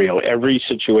scenario. Every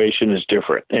situation is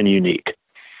different and unique.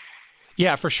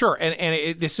 Yeah, for sure.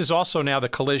 And this is also now the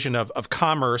collision of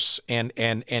commerce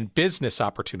and business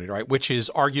opportunity, right? Which is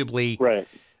arguably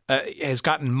has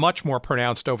gotten much more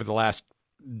pronounced over the last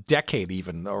decade,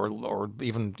 even, or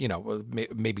even,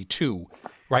 maybe two,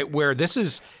 right? Where this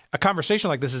is a conversation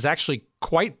like this is actually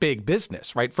quite big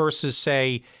business, right? Versus,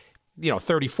 say,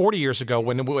 30, 40 years ago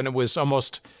when it was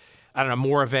almost, I don't know,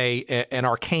 more of an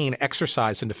arcane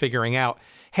exercise into figuring out,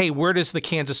 hey, where does the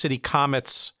Kansas City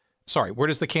Scouts,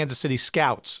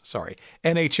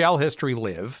 NHL history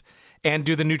live? And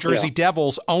do the New Jersey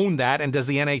Devils own that? And does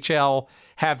the NHL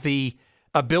have the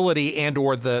ability and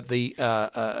or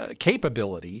the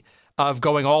capability of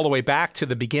going all the way back to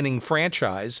the beginning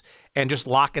franchise and just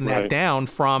locking that down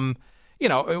from,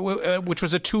 which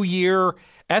was a 2-year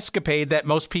escapade that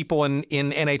most people in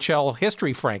NHL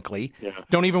history, frankly,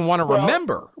 don't even want to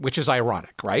remember, which is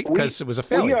ironic, right? Because it was a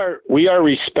failure. We are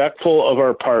respectful of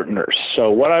our partners. So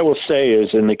what I will say is,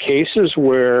 in the cases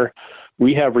where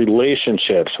we have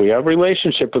relationships, we have a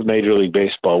relationship with Major League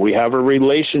Baseball, we have a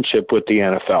relationship with the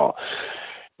NFL,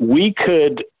 we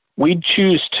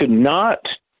choose to not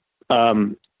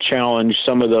challenge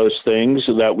some of those things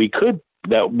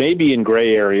that may be in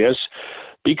gray areas,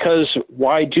 because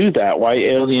why do that? Why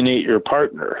alienate your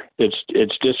partner?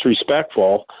 It's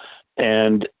disrespectful,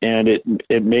 and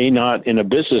it may not, in a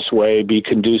business way, be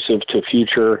conducive to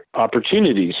future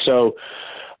opportunities. So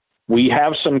we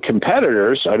have some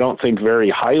competitors. I don't think very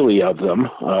highly of them,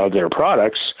 their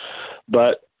products,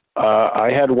 but I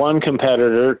had one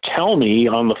competitor tell me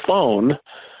on the phone,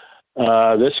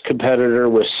 this competitor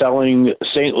was selling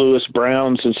St. Louis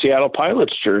Browns and Seattle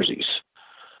Pilots jerseys.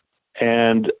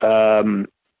 And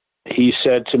he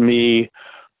said to me,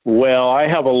 well, I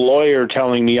have a lawyer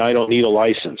telling me I don't need a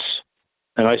license.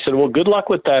 And I said, well, good luck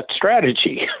with that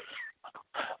strategy.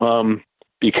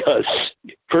 Because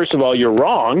first of all, you're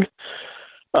wrong.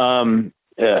 And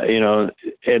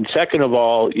second of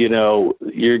all,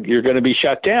 you're going to be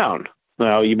shut down.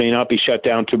 Now, you may not be shut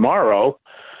down tomorrow,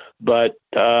 but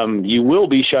you will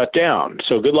be shut down.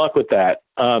 So good luck with that.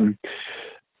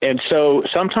 And so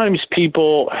sometimes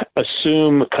people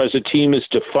assume because a team is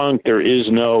defunct, there is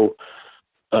no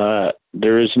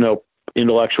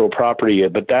intellectual property,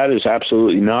 but that is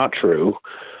absolutely not true.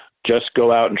 Just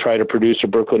go out and try to produce a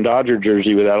Brooklyn Dodger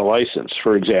jersey without a license,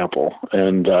 for example,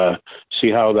 and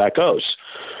see how that goes.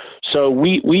 So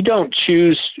we don't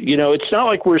choose, it's not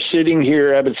like we're sitting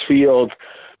here at Ebbets Field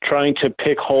trying to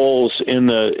pick holes in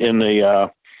the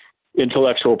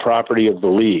intellectual property of the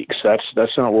leagues.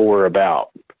 That's not what we're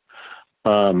about.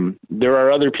 There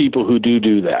are other people who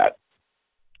do that.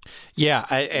 Yeah,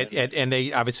 and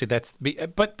they obviously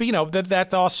but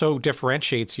that also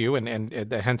differentiates you, and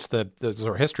hence the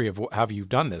sort of history of how you've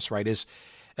done this, right? Is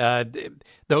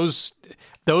those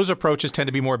approaches tend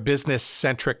to be more business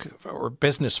centric or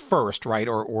business first, right,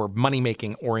 or money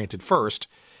making oriented first.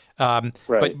 Right.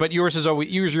 But yours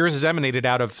is emanated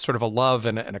out of sort of a love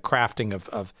and a crafting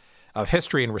of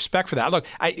history and respect for that. Look,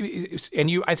 I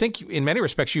think in many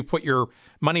respects you put your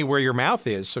money where your mouth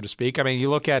is, so to speak. I mean,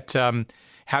 you look at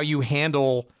how you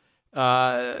handle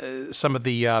some of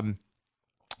the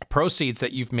proceeds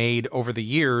that you've made over the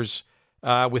years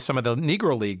with some of the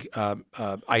Negro League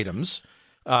items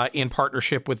in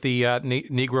partnership with the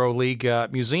Negro League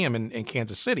Museum in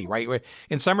Kansas City, right?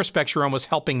 In some respects, you're almost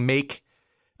helping make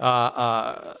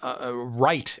a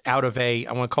right out of I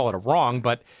want to call it a wrong,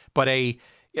 but there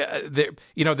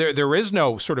is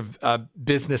no sort of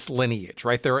business lineage,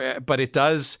 right? But it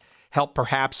does help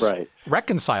perhaps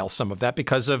reconcile some of that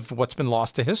because of what's been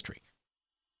lost to history.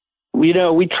 We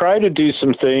try to do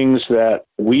some things that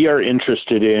we are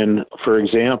interested in. For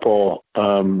example,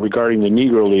 regarding the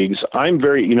Negro Leagues, I'm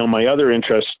very, my other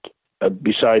interest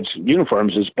besides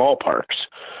uniforms is ballparks.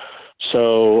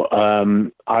 So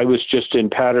I was just in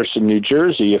Paterson, New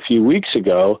Jersey a few weeks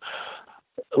ago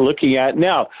looking at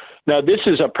now this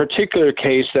is a particular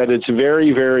case that it's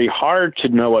very, very hard to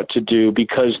know what to do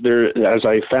because there, as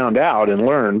I found out and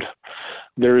learned,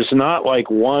 there is not like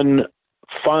one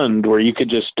fund where you could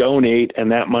just donate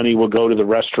and that money will go to the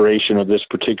restoration of this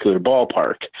particular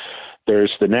ballpark.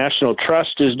 There's the National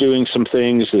Trust is doing some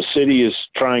things. The city is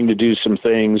trying to do some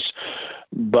things,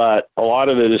 but a lot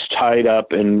of it is tied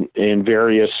up in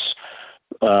various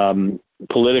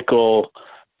political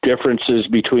differences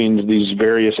between these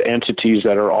various entities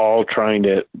that are all trying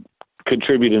to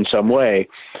contribute in some way.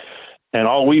 And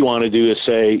all we want to do is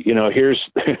say, here's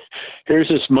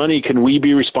this money. Can we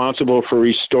be responsible for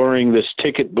restoring this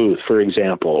ticket booth, for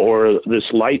example, or this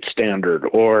light standard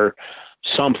or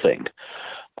something?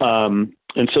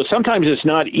 And so sometimes it's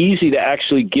not easy to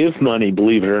actually give money,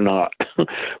 believe it or not.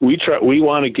 We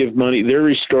want to give money. They're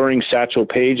restoring Satchel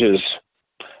Paige's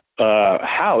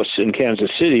house in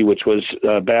Kansas City, which was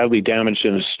badly damaged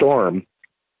in a storm.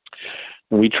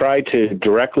 We tried to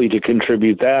directly to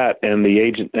contribute that, and the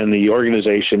agent and the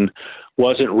organization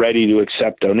wasn't ready to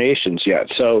accept donations yet.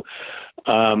 So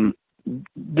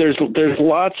there's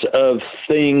lots of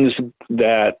things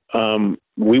that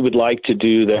we would like to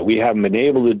do that we haven't been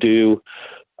able to do,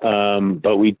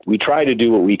 but we try to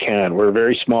do what we can. We're a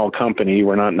very small company.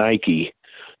 We're not Nike.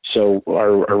 So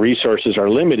our resources are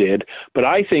limited, but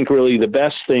I think really the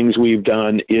best things we've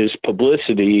done is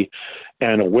publicity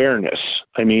and awareness.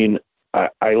 I mean,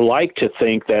 I like to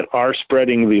think that our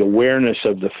spreading the awareness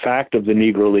of the fact of the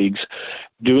Negro Leagues,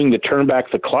 doing the turn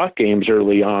back the clock games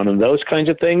early on and those kinds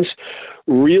of things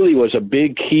really was a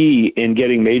big key in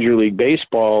getting Major League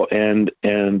Baseball and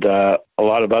a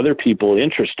lot of other people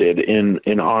interested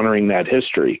in honoring that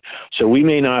history. So we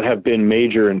may not have been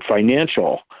major in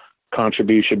financial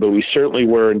contribution, but we certainly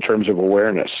were in terms of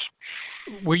awareness.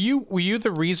 Were you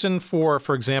the reason for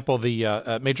example,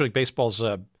 the Major League Baseball's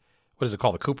what is it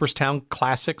called, the Cooperstown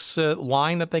Classics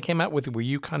line that they came out with? Were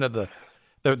you kind of the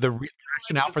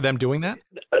rationale for them doing that?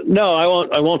 No, I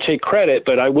won't take credit,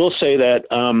 but I will say that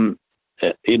in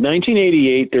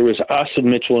 1988 there was us and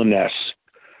Mitchell and Ness,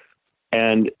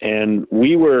 and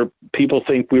people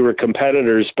think we were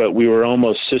competitors, but we were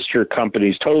almost sister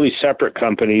companies, totally separate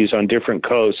companies on different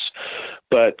coasts.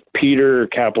 But Peter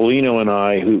Capolino and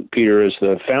I, Peter is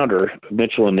the founder of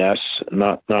Mitchell and Ness,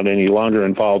 not any longer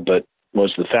involved, but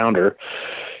was the founder.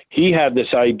 He had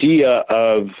this idea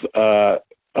of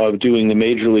doing the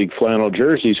Major League flannel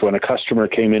jerseys when a customer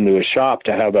came into his shop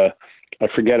to have I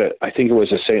think it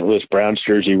was a St. Louis Browns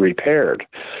jersey repaired.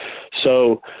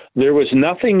 So there was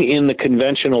nothing in the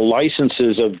conventional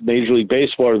licenses of Major League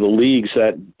Baseball or the leagues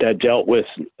that dealt with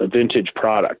a vintage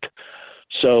product.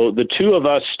 So the two of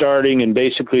us starting and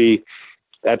basically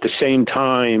at the same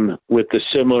time with the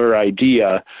similar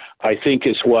idea, I think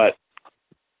is what,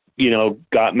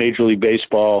 got Major League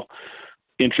Baseball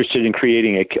interested in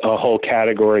creating a whole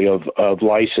category of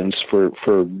license for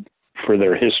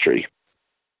their history.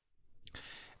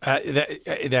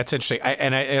 That's interesting.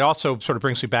 It also sort of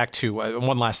brings me back to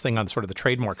one last thing on sort of the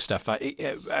trademark stuff. I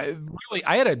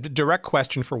had a direct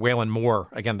question for Waylon Moore,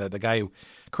 again, the guy who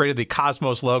created the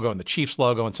Cosmos logo and the Chiefs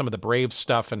logo and some of the Braves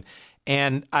stuff. And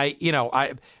in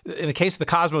the case of the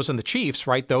Cosmos and the Chiefs,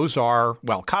 right, those are,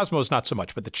 well, Cosmos not so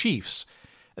much, but the Chiefs,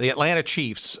 the Atlanta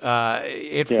Chiefs,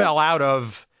 fell out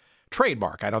of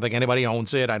trademark. I don't think anybody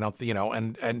owns it. I don't,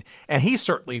 and he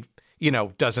certainly,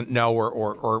 doesn't know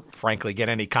or frankly get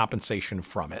any compensation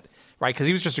from it, right? Because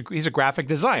he's a graphic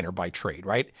designer by trade,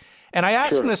 right? And I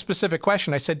asked him this specific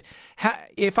question. I said,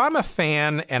 if I'm a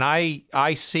fan and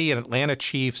I see an Atlanta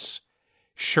Chiefs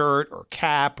shirt or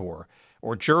cap or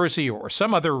jersey or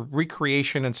some other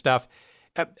recreation and stuff,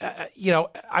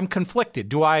 I'm conflicted.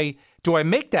 Do I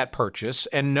make that purchase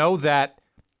and know that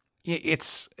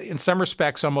it's in some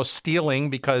respects almost stealing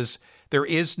because there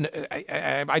is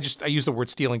I use the word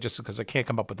stealing just because I can't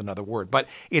come up with another word, but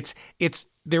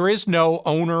there is no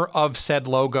owner of said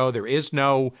logo, there is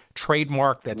no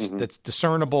trademark that's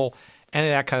discernible, and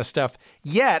that kind of stuff.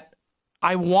 Yet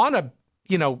I want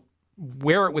to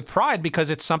wear it with pride because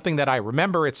it's something that I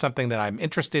remember, it's something that I'm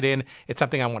interested in, it's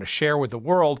something I want to share with the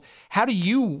world. How do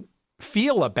you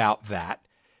feel about that?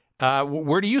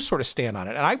 Where do you sort of stand on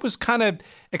it? And I was kind of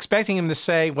expecting him to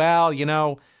say, well,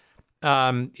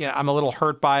 I'm a little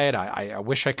hurt by it. I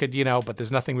wish I could, but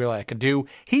there's nothing really I can do.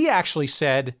 He actually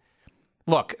said,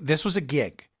 look, this was a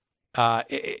gig.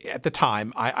 At the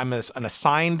time, I'm an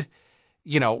assigned,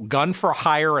 gun for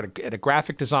hire at a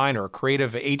graphic design or a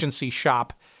creative agency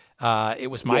shop.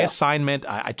 It was my assignment.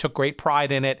 I took great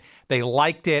pride in it. They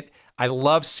liked it. I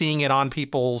love seeing it on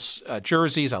people's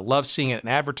jerseys. I love seeing it in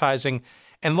advertising.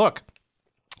 And look,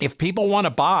 if people want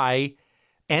to buy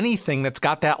anything that's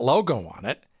got that logo on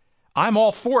it, I'm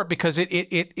all for it because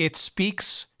it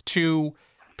speaks to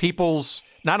people's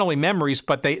not only memories,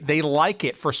 but they like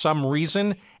it for some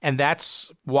reason, and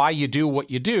that's why you do what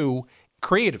you do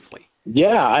creatively.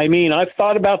 Yeah, I mean, I've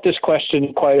thought about this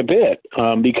question quite a bit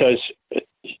because,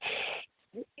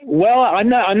 well, I'm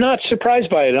not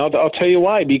surprised by it. I'll tell you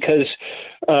why. Because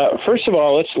first of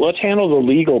all, let's handle the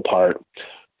legal part.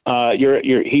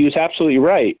 He was absolutely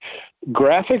right.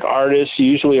 Graphic artists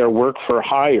usually are work for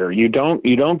hire. You don't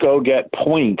go get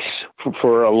points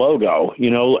for a logo.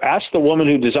 Ask the woman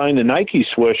who designed the Nike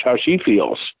swoosh how she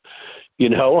feels.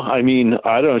 I mean,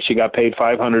 I don't know, she got paid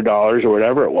 $500 or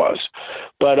whatever it was.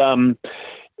 But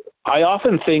I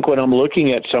often think when I'm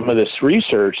looking at some of this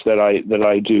research that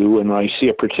I do and I see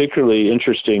a particularly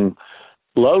interesting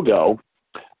logo,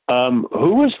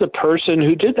 who was the person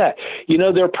who did that?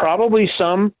 There are probably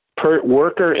some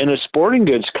worker in a sporting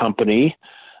goods company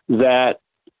that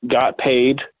got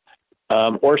paid,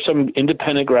 or some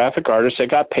independent graphic artist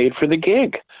that got paid for the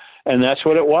gig. And that's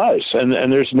what it was.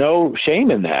 And there's no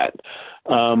shame in that.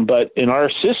 But in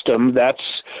our system, that's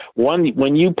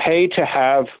when you pay to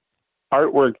have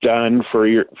artwork done for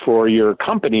your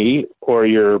company or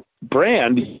your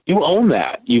brand, you own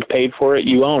that. You've paid for it,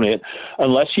 you own it,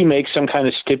 unless you make some kind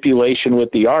of stipulation with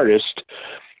the artist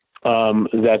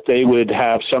that they would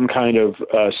have some kind of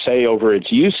say over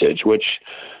its usage, which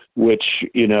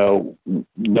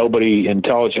nobody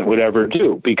intelligent would ever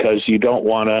do, because you don't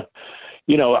want to.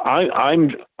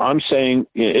 I'm saying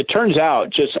it turns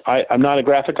out I'm not a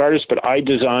graphic artist, but I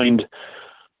designed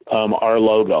our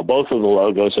logo, both of the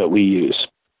logos that we use.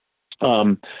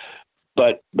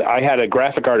 But I had a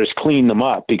graphic artist clean them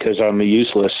up because I'm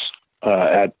useless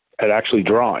at actually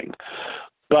drawing.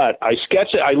 But I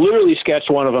literally sketched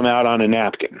one of them out on a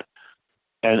napkin.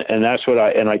 And that's what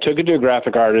I took it to a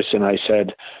graphic artist and I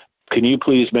said, can you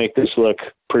please make this look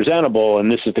presentable? And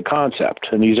this is the concept,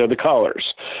 and these are the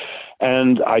colors.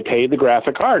 And I paid the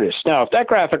graphic artist. Now, if that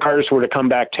graphic artist were to come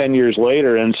back 10 years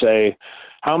later and say,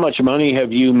 how much money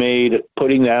have you made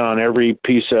putting that on every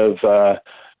piece of,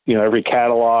 every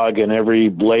catalog and every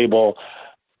label,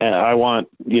 and I want,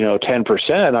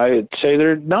 10%, I'd say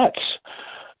they're nuts.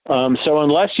 So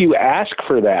unless you ask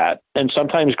for that, and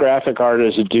sometimes graphic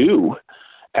artists do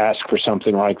ask for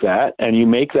something like that, and you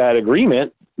make that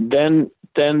agreement, then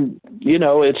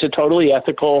it's a totally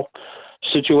ethical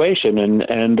situation.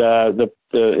 And the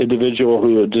individual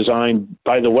who designed,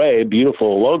 by the way, a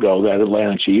beautiful logo, that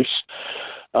Atlanta Chiefs,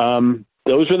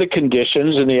 those were the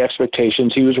conditions and the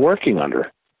expectations he was working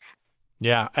under.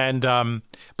 Yeah, and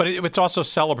but it's also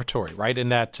celebratory, right? In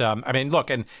that, look,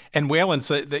 and Waylon's,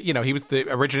 he was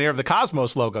the originator of the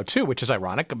Cosmos logo too, which is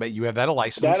ironic. But you have that a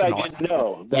license. That I didn't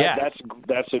know.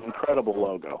 That's an incredible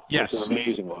logo. Yes, it's an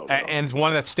amazing logo, and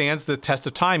one that stands the test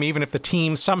of time, even if the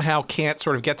team somehow can't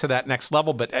sort of get to that next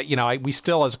level. But we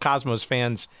still, as Cosmos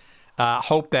fans,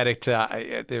 hope that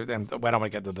I don't want to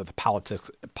get into the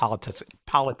politics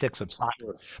of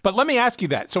soccer. But let me ask you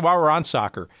that. So while we're on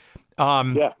soccer,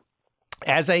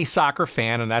 as a soccer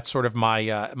fan, and that's sort of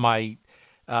my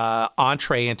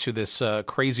entree into this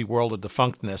crazy world of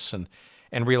defunctness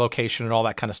and relocation and all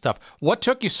that kind of stuff. What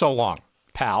took you so long,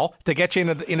 pal, to get you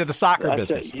into the soccer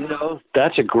business?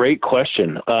 That's a great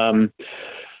question.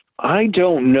 I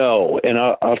don't know, and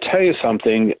I'll tell you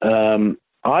something.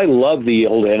 I love the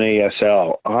old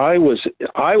NASL. I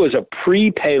was a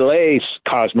pre-Pelé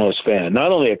Cosmos fan.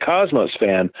 Not only a Cosmos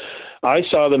fan, I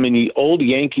saw them in the old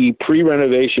Yankee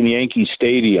pre-renovation Yankee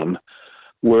Stadium,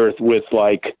 with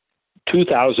like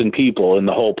 2,000 people in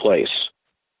the whole place.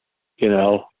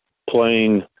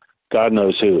 Playing God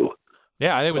knows who.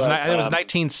 Yeah, it was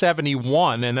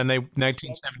 1971, and then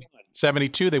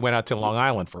 1972 they went out to Long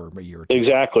Island for a year or two.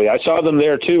 Exactly. I saw them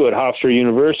there too at Hofstra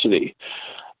University.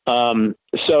 So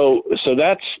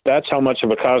that's how much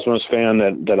of a Cosmos fan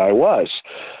that I was.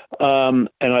 And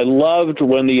I loved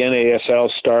when the NASL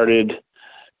started,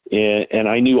 and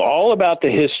I knew all about the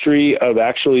history of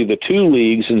actually the two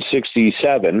leagues in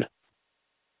 '67,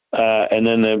 and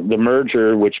then the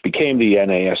merger, which became the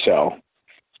NASL.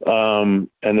 And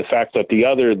the fact that the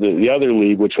other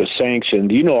league, which was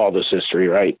sanctioned, all this history,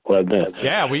 right?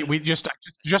 Yeah, we just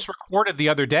recorded the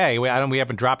other day. We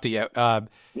haven't dropped it yet.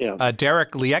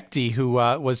 Derek Liechty, who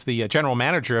was the general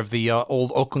manager of the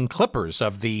old Oakland Clippers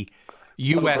of the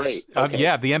U.S. Oh,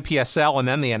 okay. The NPSL and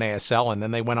then the NASL, and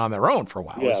then they went on their own for a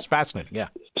while. Yeah. It was fascinating. Yeah.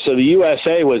 So the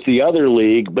USA was the other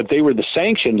league, but they were the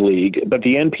sanctioned league. But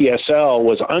the NPSL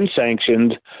was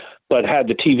unsanctioned, but had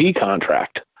the TV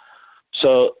contract.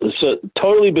 So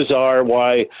totally bizarre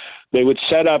why they would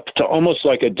set up to almost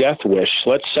like a death wish.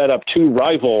 Let's set up two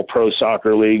rival pro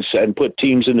soccer leagues and put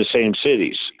teams in the same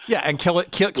cities. Yeah, and kill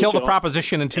the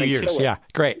proposition in 2 years. Yeah,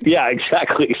 great. Yeah,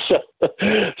 exactly.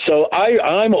 So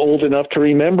I'm old enough to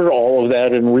remember all of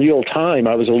that in real time.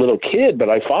 I was a little kid, but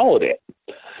I followed it.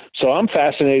 So I'm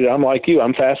fascinated. I'm like you.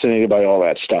 I'm fascinated by all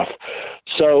that stuff.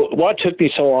 So what took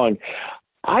me so long?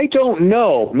 I don't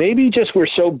know. Maybe just we're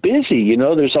so busy,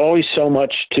 there's always so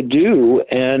much to do,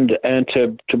 and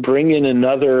to bring in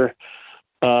another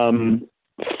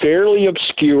fairly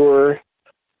obscure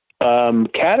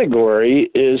category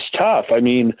is tough. I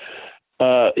mean,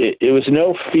 it was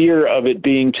no fear of it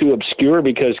being too obscure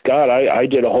because, God, I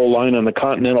did a whole line on the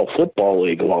Continental Football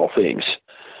League of all things,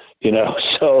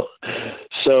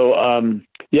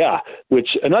 Yeah,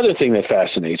 which another thing that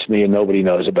fascinates me and nobody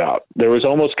knows about. There was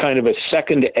almost kind of a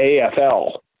second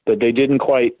AFL, but they didn't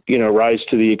quite, rise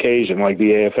to the occasion like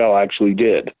the AFL actually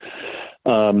did.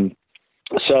 I've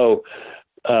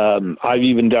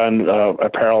even done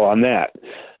apparel on that.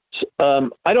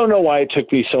 I don't know why it took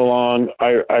me so long.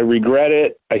 I regret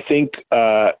it. I think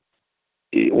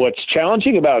what's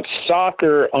challenging about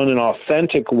soccer on an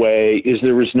authentic way is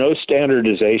there was no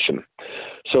standardization.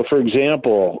 So, for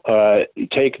example,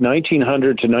 take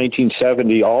 1900 to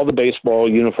 1970, all the baseball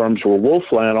uniforms were wool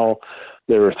flannel.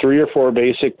 There were 3 or 4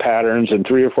 basic patterns and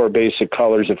 3 or 4 basic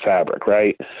colors of fabric,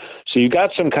 right? So you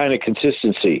got some kind of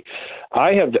consistency.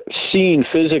 I have seen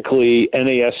physically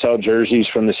NASL jerseys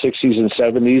from the 60s and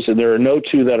 70s, and there are no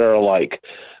two that are alike.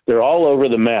 They're all over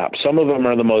the map. Some of them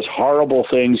are the most horrible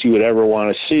things you would ever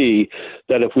want to see,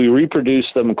 that if we reproduce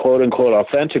them, quote unquote,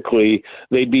 authentically,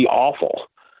 they'd be awful.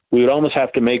 We would almost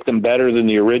have to make them better than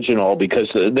the original because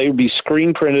they would be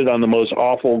screen printed on the most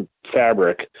awful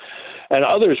fabric. And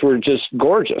others were just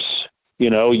gorgeous,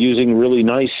 using really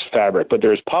nice fabric. But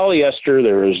there's polyester,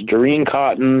 there is Doreen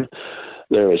cotton,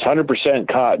 there is 100%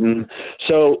 cotton.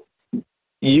 So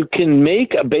you can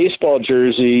make a baseball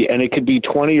jersey and it could be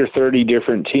 20 or 30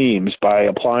 different teams by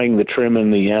applying the trim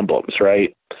and the emblems,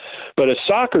 right? But a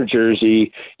soccer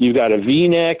jersey, you've got a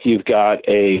V-neck, you've got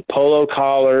a polo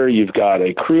collar, you've got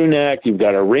a crew neck, you've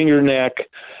got a ringer neck,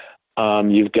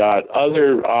 you've got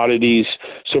other oddities.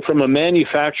 So from a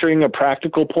manufacturing, a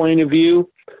practical point of view,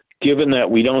 given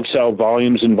that we don't sell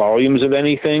volumes and volumes of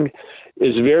anything,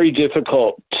 it's very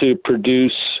difficult to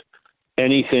produce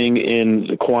anything in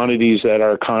the quantities that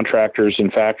our contractors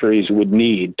and factories would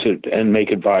need to and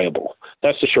make it viable.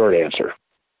 That's the short answer.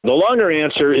 The longer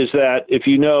answer is that if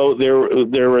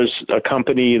there was a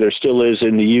company, there still is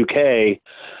in the UK,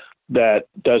 that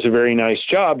does a very nice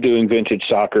job doing vintage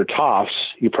soccer toffs.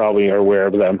 You probably are aware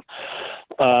of them.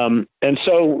 And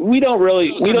so we don't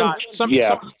really, some,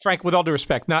 Frank, with all due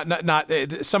respect, not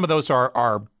some of those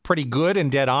are pretty good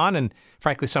and dead on. And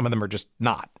frankly, some of them are just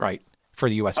not right for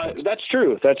the U.S. That's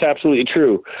true. That's absolutely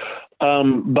true.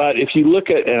 But if you look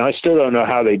at, and I still don't know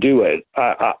how they do it,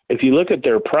 if you look at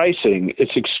their pricing,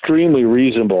 it's extremely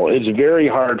reasonable. It's very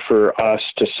hard for us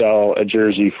to sell a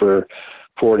jersey for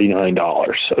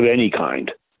 $49 of any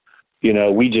kind.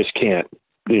 We just can't,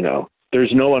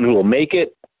 there's no one who will make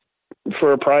it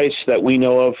for a price that we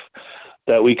know of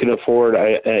that we can afford,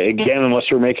 again, unless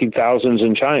we're making thousands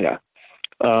in China.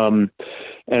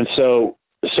 And so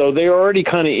they're already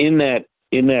kind of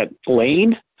in that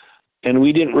lane. And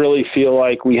we didn't really feel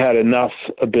like we had enough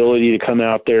ability to come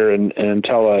out there and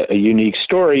tell a unique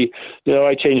story.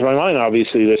 I changed my mind,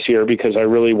 obviously, this year because I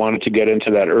really wanted to get into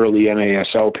that early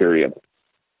NASL period,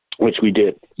 which we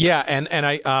did. Yeah, and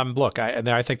I look,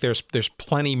 I think there's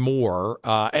plenty more.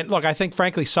 And look, I think,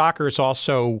 frankly, soccer is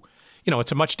also,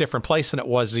 it's a much different place than it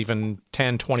was even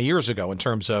 10, 20 years ago in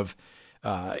terms of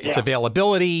its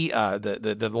availability,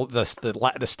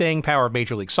 the staying power of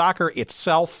Major League Soccer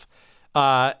itself.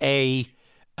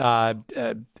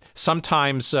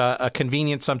 Sometimes a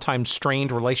convenient, sometimes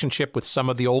strained relationship with some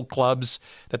of the old clubs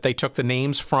that they took the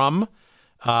names from,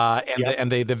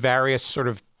 and the various sort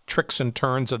of tricks and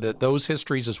turns of those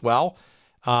histories as well.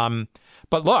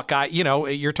 But look,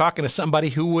 you're talking to somebody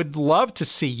who would love to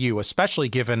see you, especially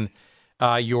given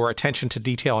your attention to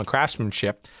detail and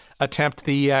craftsmanship, attempt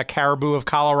the Caribou of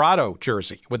Colorado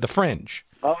jersey with the fringe.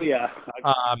 Oh yeah.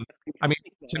 I mean,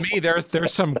 to me,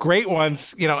 there's some great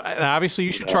ones, and obviously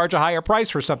you should charge a higher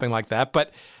price for something like that.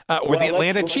 But or the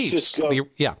Atlanta Chiefs,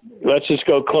 Let's just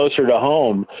go closer to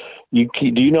home. Do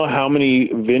you know how many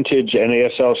vintage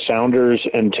NASL Sounders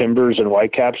and Timbers and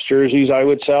Whitecaps jerseys I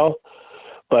would sell?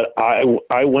 But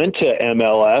I went to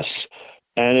MLS,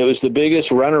 and it was the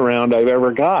biggest runaround I've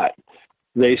ever got.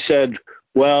 They said,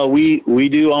 well, we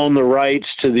do own the rights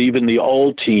to even the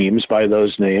old teams by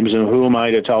those names, and who am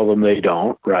I to tell them they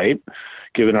don't, right?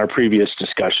 Given our previous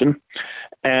discussion.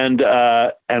 And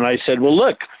I said, well,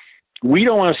 look, we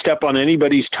don't want to step on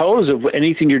anybody's toes of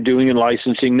anything you're doing in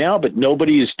licensing now, but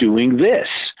nobody is doing this.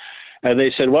 And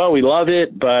they said, well, we love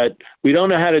it, but we don't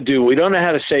know how to do it. We don't know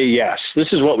how to say yes. This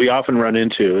is what we often run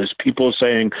into is people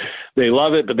saying they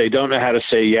love it, but they don't know how to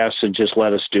say yes and just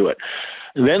let us do it.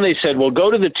 And then they said, well, go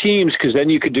to the teams because then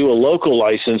you could do a local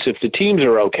license if the teams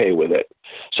are okay with it.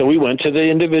 So we went to the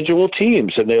individual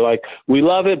teams and they're like, we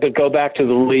love it, but go back to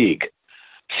the league.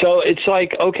 So it's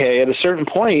like, okay, at a certain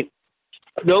point,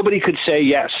 nobody could say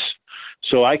yes.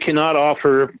 So I cannot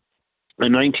offer a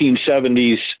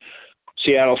 1970s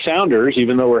Seattle Sounders,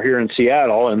 even though we're here in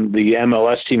Seattle and the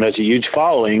MLS team has a huge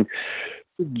following,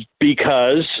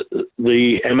 because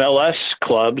the MLS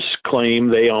clubs claim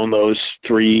they own those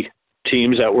three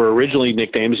teams that were originally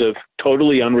nicknames of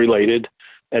totally unrelated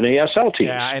NASL teams.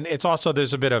 Yeah, and it's also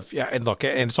there's a bit of and look,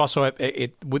 and it's also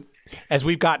as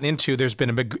we've gotten into, there's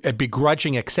been a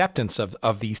begrudging acceptance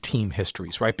of these team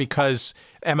histories, right? Because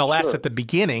MLS at the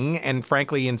beginning, and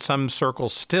frankly in some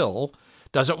circles still,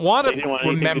 doesn't want to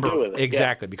remember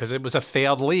exactly because it was a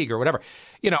failed league or whatever.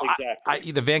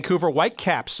 Exactly. The Vancouver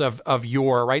Whitecaps of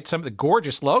yore, right? Some of the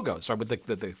gorgeous logos, right? With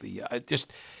the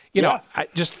just.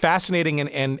 Just fascinating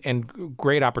and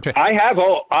great opportunity. I have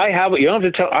you don't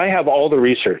have to tell. I have all the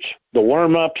research, the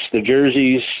warm-ups, the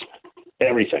jerseys,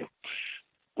 everything.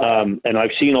 And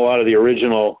I've seen a lot of the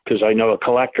original because I know a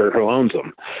collector who owns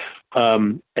them.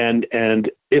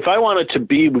 And if I wanted to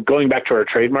be going back to our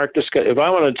trademark discussion, if I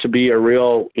wanted to be a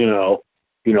real,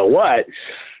 what,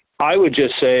 I would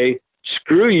just say,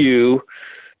 screw you.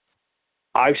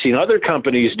 I've seen other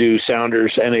companies do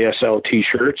Sounders NASL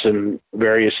T-shirts and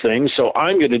various things, so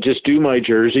I'm going to just do my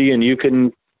jersey, and you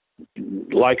can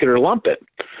like it or lump it.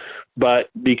 But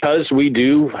because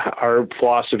our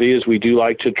philosophy is we do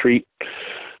like to treat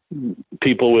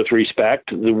people with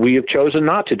respect, we have chosen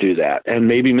not to do that, and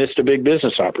maybe missed a big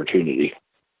business opportunity.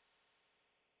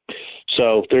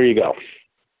 So there you go.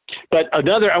 But I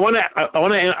want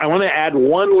to add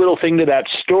one little thing to that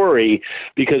story,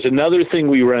 because another thing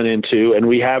we run into, and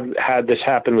we have had this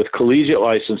happen with collegiate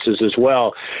licenses as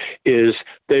well, is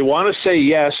they want to say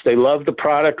yes, they love the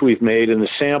product we've made and the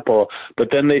sample, but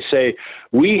then they say,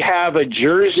 we have a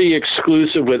jersey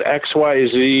exclusive with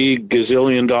XYZ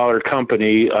gazillion dollar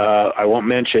company, I won't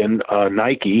mention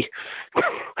Nike,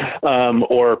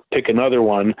 or pick another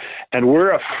one, and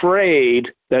we're afraid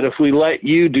that if we let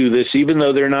you do this, even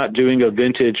though they're not doing a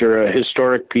vintage or a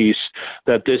historic piece,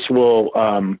 that this will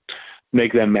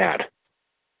make them mad.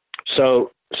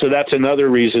 So that's another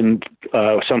reason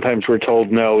sometimes we're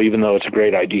told no, even though it's a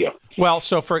great idea. Well,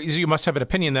 so you must have an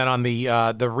opinion then on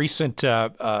the recent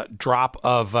drop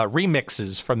of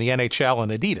remixes from the NHL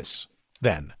and Adidas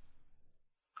then.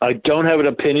 I don't have an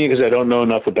opinion because I don't know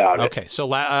enough about it. Okay,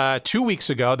 so 2 weeks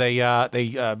ago, they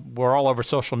were all over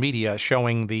social media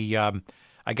showing the,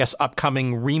 I guess,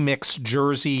 upcoming remix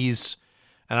jerseys.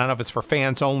 And I don't know if it's for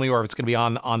fans only or if it's going to be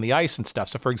on the ice and stuff.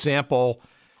 So, for example,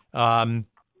 some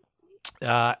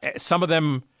of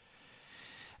them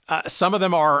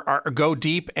are go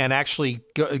deep and actually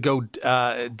go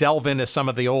delve into some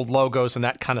of the old logos and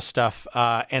that kind of stuff.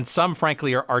 And some,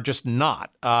 frankly, are just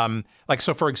not.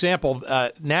 So, for example,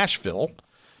 Nashville,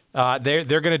 they're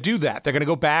going to do that. They're going to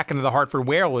go back into the Hartford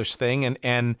Whalers thing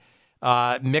and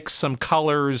mix some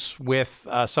colors with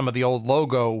some of the old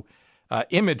logo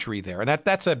imagery there. And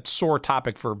that's a sore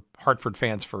topic for Hartford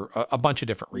fans for a bunch of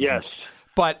different reasons. Yes.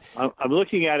 But I'm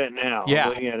looking at it now. Yeah. I'm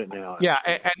looking at it now. Yeah.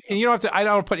 And you don't have to, I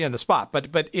don't put you on the spot, but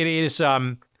it is,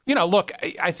 look,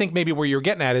 I think maybe where you're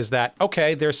getting at is that,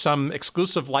 okay, there's some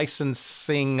exclusive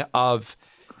licensing of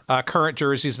current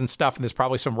jerseys and stuff, and there's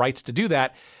probably some rights to do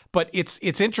that. But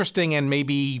it's interesting and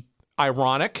maybe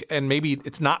ironic, and maybe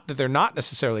it's not that they're not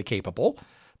necessarily capable,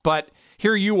 but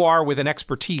here you are with an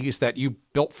expertise that you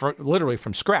built literally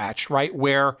from scratch, right?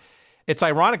 Where it's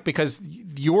ironic because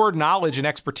your knowledge and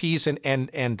expertise and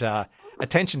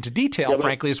attention to detail,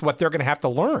 frankly, is what they're going to have to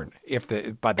learn if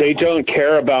they don't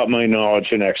care about my knowledge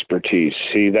and expertise.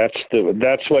 See, that's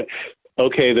what.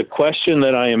 Okay, the question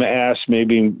that I am asked,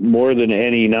 maybe more than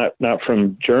any, not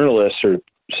from journalists or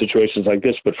situations like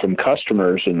this, but from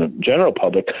customers and the general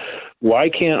public, why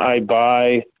can't I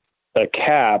buy a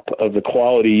cap of the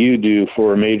quality you do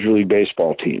for a Major League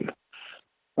Baseball team?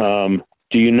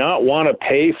 Do you not want to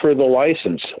pay for the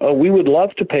license? Oh, we would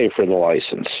love to pay for the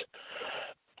license.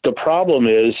 The problem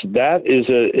is that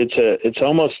it's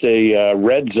almost a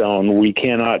red zone we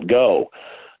cannot go.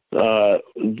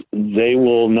 They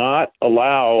will not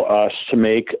allow us to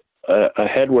make a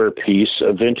headwear piece,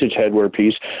 a vintage headwear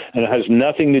piece, and it has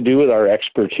nothing to do with our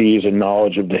expertise and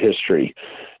knowledge of the history.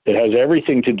 It has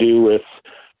everything to do with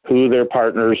who their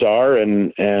partners are,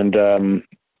 and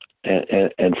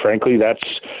frankly, that's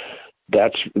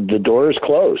the door is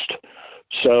closed.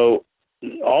 So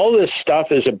all this stuff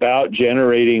is about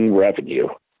generating revenue.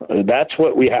 That's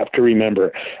what we have to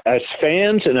remember. As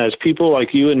fans and as people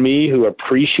like you and me who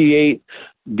appreciate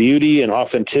beauty and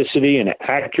authenticity and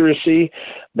accuracy,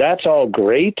 that's all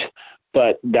great,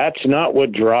 but that's not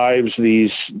what drives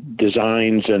these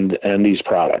designs and these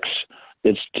products.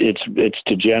 It's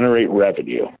to generate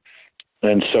revenue.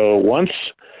 And so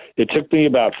it took me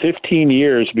about 15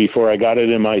 years before I got it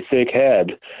in my thick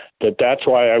head that's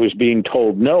why I was being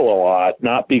told no a lot,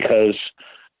 not because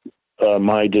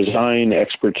my design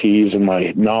expertise and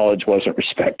my knowledge wasn't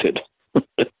respected.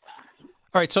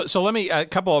 All right, so let me a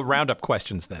couple of roundup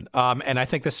questions then, and I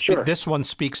think this one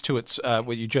speaks to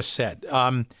what you just said.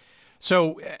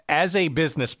 So, as a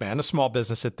businessman, a small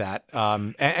business at that,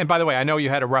 and by the way, I know you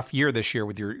had a rough year this year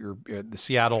with the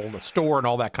Seattle store and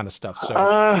all that kind of stuff. So,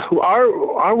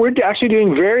 we're actually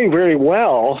doing very, very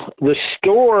well. The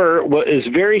store is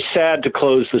very sad to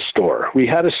close the store. We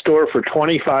had a store for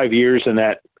 25 years in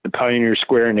that Pioneer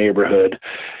Square neighborhood,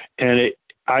 and it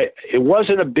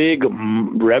wasn't a big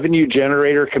revenue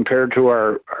generator compared to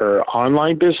our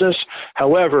online business.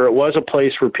 However, it was a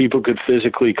place where people could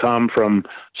physically come from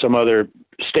some other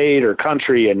state or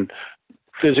country and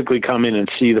physically come in and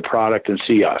see the product and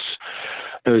see us.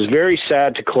 It was very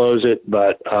sad to close it,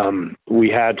 but we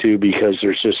had to because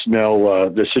there's just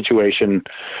the situation,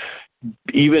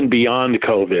 even beyond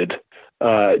COVID,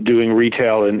 doing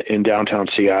retail in downtown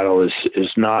Seattle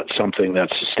is not something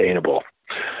that's sustainable.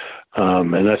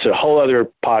 And that's a whole other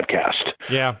podcast.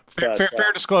 Yeah. Fair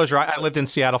disclosure. I lived in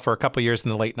Seattle for a couple of years in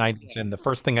the late 90s. And the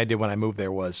first thing I did when I moved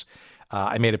there was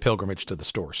I made a pilgrimage to the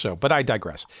store. So, but I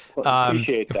digress. Well,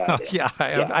 appreciate that. Yeah.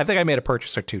 I think I made a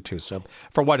purchase or two too. So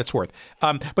for what it's worth.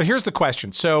 But here's the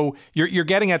question. So you're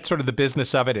getting at sort of the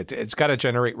business of it. It's got to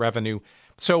generate revenue.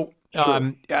 So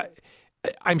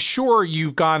I'm sure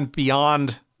you've gone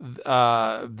beyond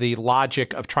the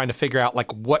logic of trying to figure out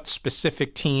like what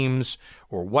specific teams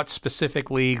or what specific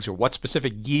leagues or what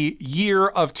specific year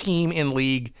of team in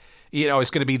league, is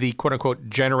going to be the quote unquote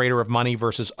generator of money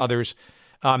versus others.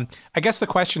 I guess the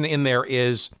question in there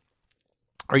is,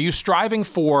 are you striving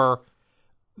for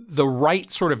the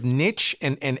right sort of niche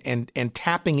and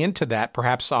tapping into that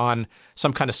perhaps on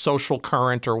some kind of social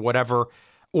current or whatever,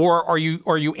 or are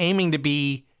you aiming to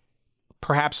be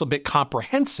perhaps a bit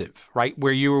comprehensive, right?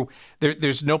 Where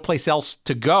there's no place else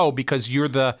to go because you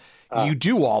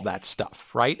do all that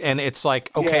stuff, right? And it's like,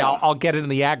 okay, yeah. I'll get it in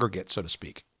the aggregate, so to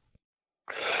speak.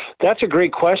 That's a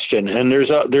great question. And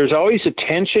there's always a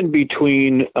tension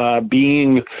between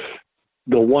being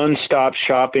the one-stop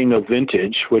shopping of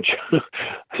vintage, which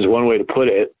is one way to put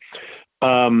it,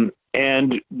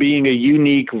 and being a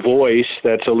unique voice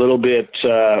that's a little bit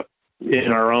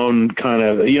in our own kind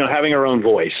of, having our own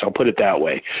voice. I'll put it that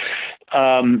way.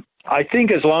 I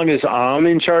think as long as I'm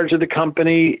in charge of the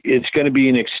company, it's going to be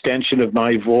an extension of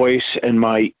my voice and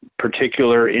my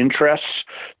particular interests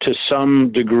to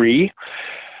some degree,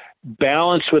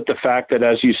 balanced with the fact that,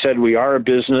 as you said, we are a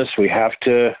business. We have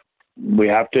to,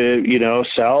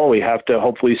 sell. We have to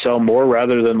hopefully sell more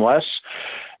rather than less.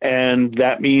 And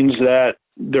that means that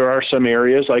there are some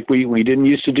areas like we didn't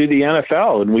used to do the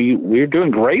NFL, and we're doing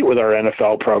great with our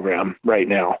NFL program right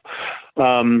now.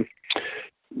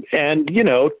 And,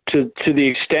 to the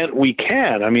extent we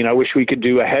can, I wish we could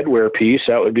do a headwear piece.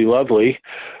 That would be lovely.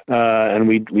 And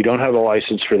we don't have a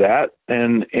license for that.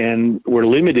 And we're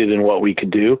limited in what we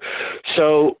could do.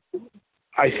 So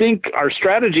I think our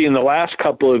strategy in the last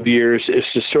couple of years is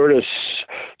to sort of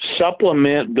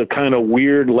supplement the kind of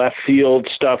weird left field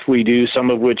stuff we do, some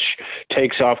of which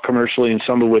takes off commercially and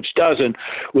some of which doesn't,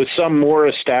 with some more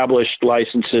established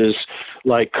licenses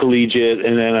like collegiate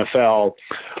and NFL.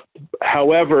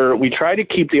 However, we try to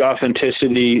keep the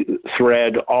authenticity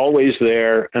thread always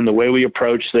there, and the way we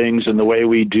approach things and the way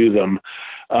we do them.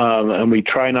 And we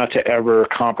try not to ever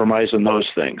compromise on those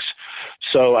things.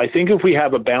 So I think if we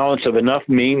have a balance of enough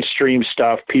mainstream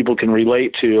stuff people can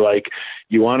relate to, like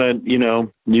you want a,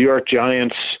 New York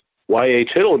Giants Y.A.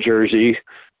 Tittle jersey,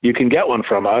 you can get one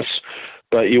from us.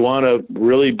 But you want a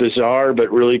really bizarre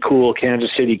but really cool Kansas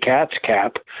City Cats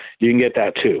cap, you can get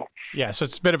that too. Yeah, so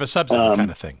it's a bit of a subsidy kind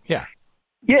of thing. Yeah.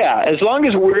 Yeah, as long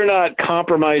as we're not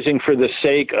compromising for the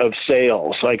sake of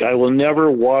sales. Like, I will never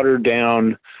water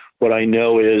down what I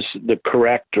know is the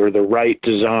correct or the right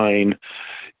design.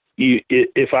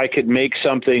 If I could make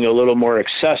something a little more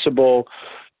accessible,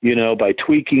 by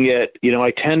tweaking it,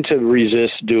 I tend to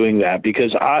resist doing that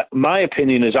because my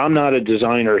opinion is I'm not a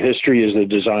designer. History is the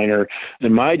designer.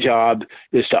 And my job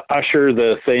is to usher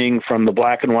the thing from the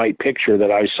black and white picture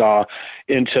that I saw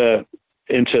into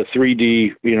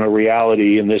 3D,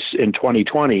 reality in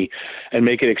 2020 and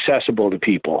make it accessible to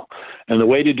people. And the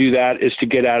way to do that is to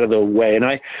get out of the way.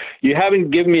 And you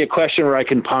haven't given me a question where I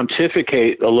can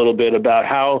pontificate a little bit about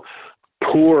how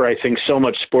poor I think so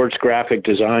much sports graphic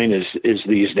design is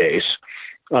these days.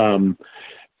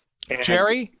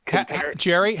 Jerry,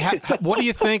 what do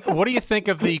you think? What do you think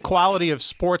of the quality of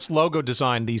sports logo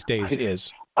design these days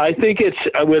is? I think it's,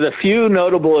 with a few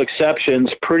notable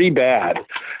exceptions, pretty bad.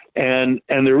 And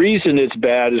the reason it's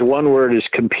bad is one word is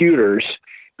computers,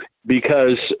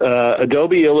 because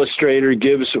Adobe Illustrator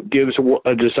gives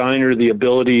a designer the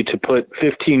ability to put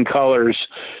 15 colors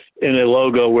in a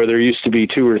logo where there used to be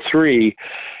 2 or 3.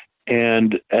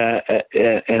 And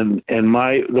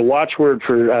the watchword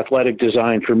for athletic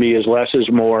design for me is less is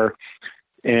more.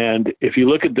 And if you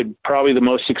look at probably the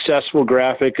most successful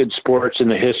graphic in sports in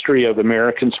the history of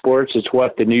American sports, it's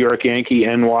the New York Yankee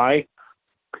NY.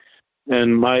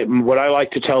 And what I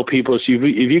like to tell people is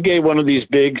if you gave one of these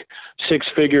big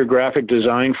 6-figure graphic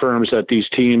design firms that these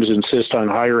teams insist on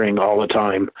hiring all the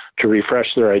time to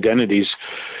refresh their identities,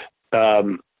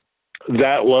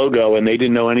 that logo, and they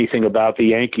didn't know anything about the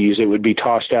Yankees, it would be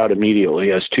tossed out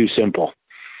immediately as too simple.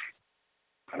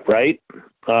 Right?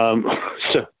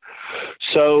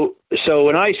 So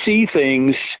when I see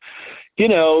things,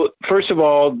 first of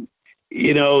all,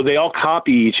 they all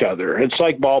copy each other. It's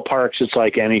like ballparks. It's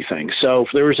like anything. So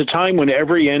there was a time when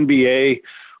every NBA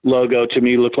logo to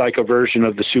me looked like a version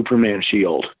of the Superman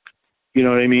shield. You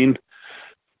know what I mean?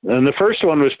 And the first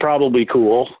one was probably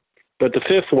cool, but the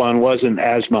fifth one wasn't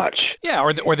as much. Yeah,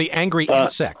 or the angry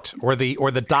insect, or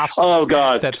the docile. Oh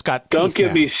God, that's got don't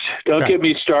teeth get now. Get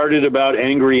me started about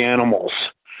angry animals.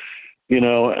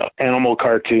 Animal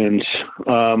cartoons.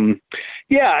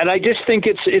 Yeah, and I just think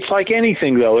it's like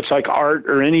anything, though. It's like art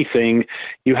or anything.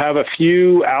 You have a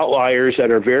few outliers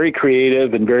that are very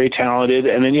creative and very talented,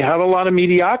 and then you have a lot of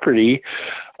mediocrity.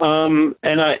 And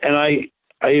I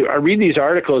read these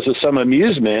articles with some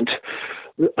amusement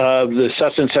of the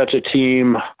such and such a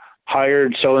team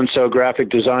hired so-and-so graphic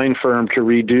design firm to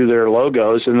redo their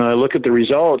logos, and then I look at the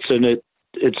results, and it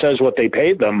says what they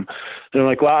paid them. And I'm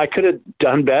like, well, I could have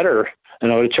done better,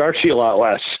 and I would have charged you a lot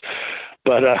less.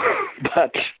 But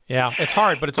yeah, it's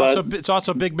hard, but it's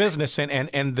also big business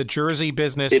and the jersey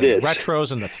business and the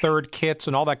retros and the third kits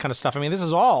and all that kind of stuff. I mean, this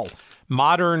is all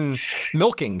modern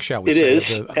milking, shall we say?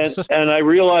 It is, and I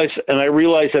realize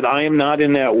that I am not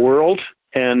in that world,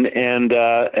 and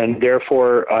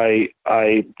therefore I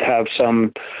have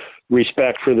some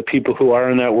respect for the people who are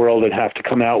in that world and have to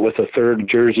come out with a third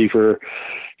jersey for,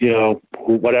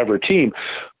 whatever team.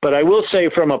 But I will say,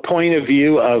 from a point of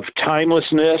view of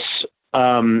timelessness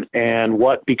and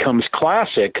what becomes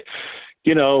classic,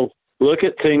 look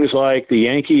at things like the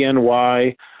Yankee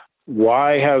NY.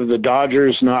 Why have the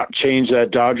Dodgers not changed that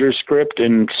Dodgers script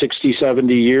in 60,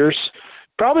 70 years?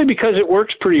 Probably because it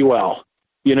works pretty well,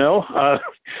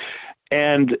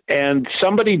 and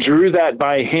somebody drew that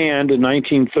by hand in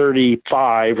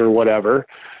 1935 or whatever,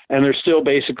 and they're still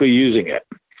basically using it.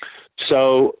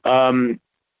 So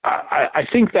I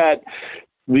think that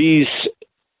these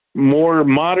more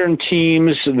modern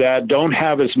teams that don't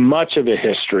have as much of a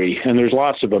history, and there's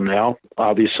lots of them now,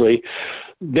 obviously,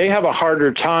 they have a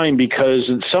harder time because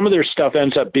some of their stuff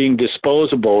ends up being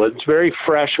disposable. It's very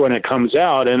fresh when it comes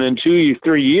out, and in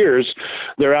 2-3 years,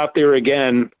 they're out there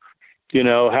again,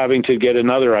 having to get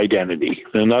another identity,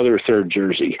 another third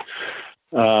jersey.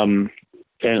 And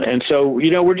so,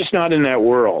 we're just not in that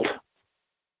world.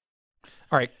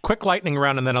 All right, quick lightning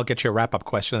round, and then I'll get you a wrap-up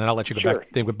question, and then I'll let you go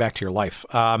back to your life.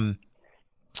 All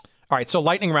right, so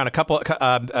lightning round, a couple,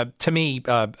 to me,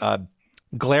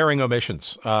 glaring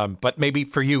omissions, but maybe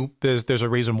for you, there's a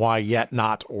reason why yet,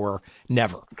 not, or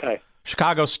never. Okay.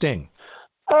 Chicago Sting.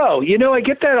 Oh, I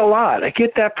get that a lot. I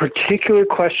get that particular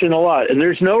question a lot, and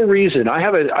there's no reason. I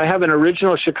have an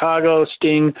original Chicago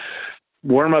Sting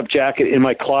warm-up jacket in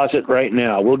my closet right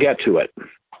now. We'll get to it.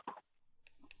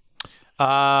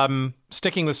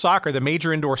 Sticking with soccer, the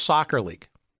Major Indoor Soccer League.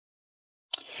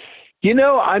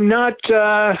 I'm not.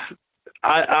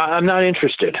 I'm not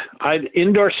interested.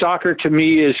 Indoor soccer to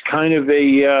me is kind of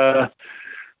a.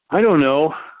 I don't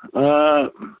know. I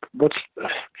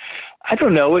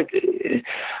don't know.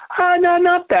 No,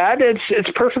 not that. It's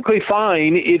perfectly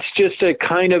fine. It's just a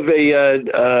kind of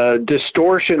a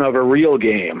distortion of a real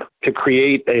game to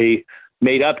create a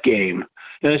made-up game,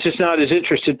 and it's just not as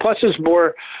interested. Plus, it's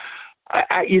more.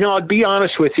 I'll be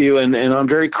honest with you, and I'm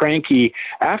very cranky.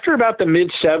 After about the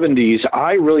mid-'70s,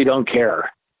 I really don't care.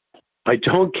 I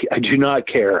do not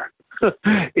care.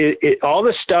 All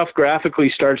the stuff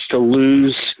graphically starts to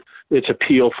lose its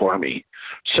appeal for me.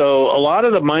 So a lot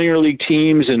of the minor league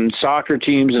teams and soccer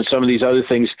teams and some of these other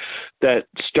things that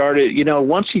started,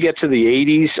 once you get to the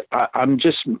 80s,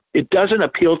 it doesn't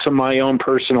appeal to my own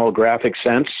personal graphic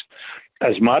sense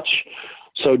as much.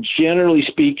 So generally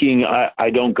speaking, I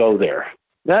don't go there.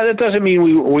 Now, that doesn't mean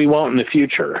we won't in the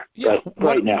future, but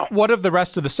right now. What of the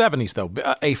rest of the 70s, though?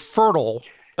 A fertile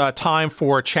time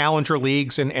for challenger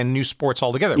leagues and new sports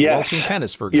altogether. Yes. World Team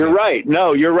Tennis, for example. You're right.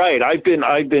 No, you're right. I've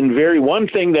been very, one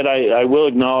thing that I will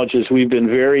acknowledge is we've been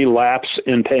very lax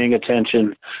in paying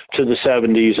attention to the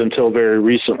 70s until very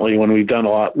recently, when we've done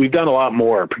a lot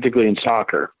more, particularly in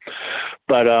soccer.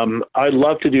 But I'd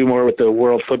love to do more with the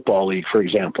World Football League, for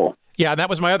example. Yeah, and that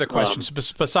was my other question.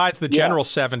 Besides the general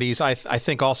 70s, I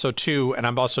think also, too, and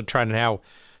I'm also trying to now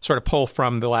sort of pull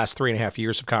from the last 3.5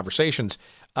 years of conversations,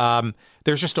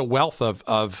 there's just a wealth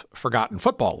of forgotten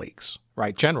football leagues,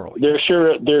 right, generally. There's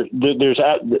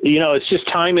it's just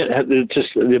time. It's just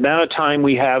the amount of time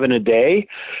we have in a day.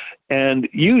 And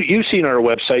you've seen our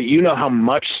website. You know how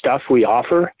much stuff we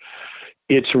offer.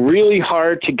 It's really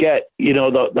hard to get,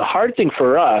 the hard thing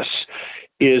for us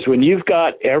is when you've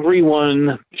got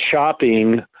everyone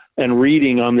shopping and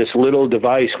reading on this little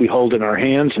device we hold in our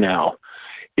hands now,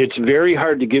 it's very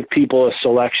hard to give people a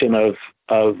selection of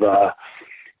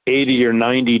 80 or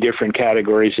 90 different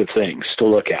categories of things to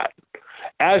look at,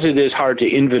 as it is hard to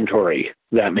inventory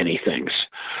that many things.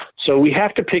 So we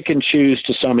have to pick and choose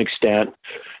to some extent,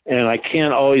 and I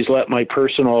can't always let my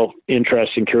personal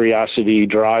interest and curiosity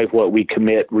drive what we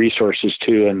commit resources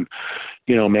to and,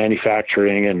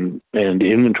 manufacturing and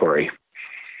inventory.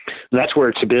 And that's where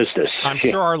it's a business. I'm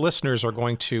sure our listeners are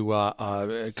going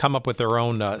to come up with their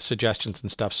own suggestions and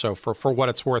stuff. So for what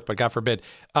it's worth, but God forbid.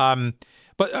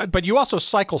 But you also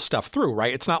cycle stuff through,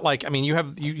 right? It's not like,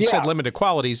 you said limited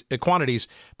quantities,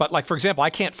 but like, for example, I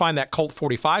can't find that Colt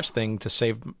 45s thing to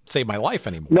save my life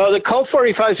anymore. No, the Colt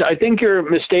 45s, I think you're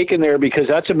mistaken there, because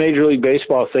that's a Major League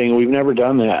Baseball thing. We've never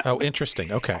done that. Oh,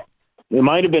 interesting. Okay. It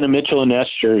might have been a Mitchell & Ness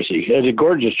jersey. It's a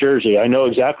gorgeous jersey. I know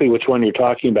exactly which one you're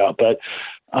talking about, but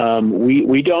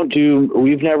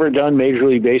we've never done Major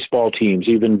League Baseball teams,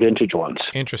 even vintage ones.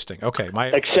 Interesting. Okay.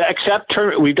 Except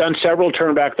we've done several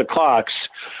turn back the clocks.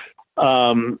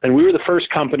 And we were the first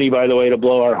company, by the way, to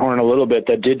blow our horn a little bit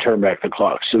that did turn back the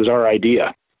clocks. It was our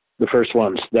idea, the first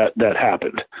ones that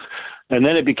happened. And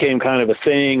then it became kind of a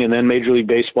thing, and then Major League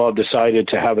Baseball decided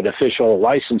to have an official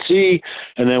licensee,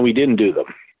 and then we didn't do them.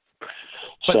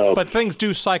 But things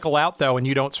do cycle out, though, and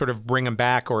you don't sort of bring them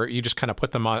back, or you just kind of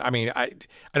put them on. I mean, I don't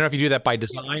know if you do that by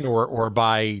design or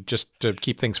by just to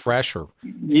keep things fresh. Or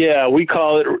yeah, we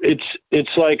call it.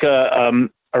 It's like a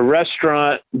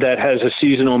restaurant that has a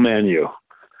seasonal menu.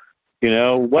 You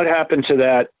know, what happened to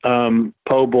that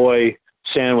po' boy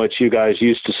sandwich you guys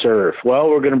used to serve? Well,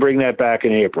 we're going to bring that back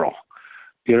in April.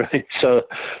 You know, so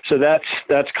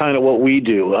that's kind of what we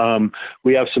do.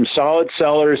 We have some solid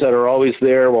sellers that are always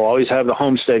there. We'll always have the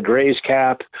Homestead Grays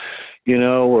cap. You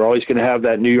know, we're always going to have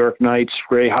that New York Knights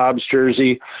Gray Hobbs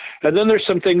jersey. And then there's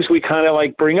some things we kind of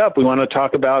like bring up. We want to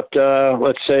talk about,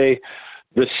 let's say,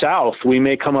 the South. We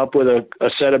may come up with a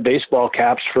set of baseball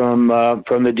caps from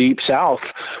the Deep South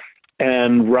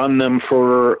and run them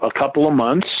for a couple of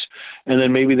months. And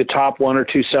then maybe the top one or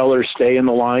two sellers stay in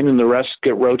the line and the rest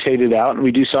get rotated out and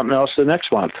we do something else the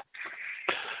next month.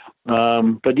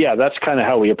 But yeah, that's kind of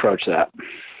how we approach that.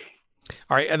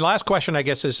 All right. And the last question, I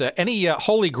guess, is any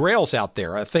holy grails out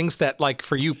there, things that, like,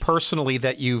 for you personally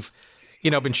that you've,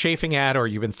 been chafing at, or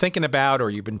you've been thinking about,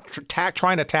 or you've been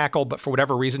trying to tackle, but for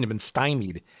whatever reason, you've been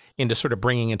stymied into sort of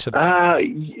bringing into the...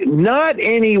 Not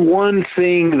any one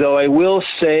thing, though. I will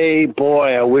say,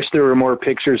 boy, I wish there were more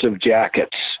pictures of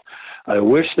jackets. I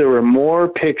wish there were more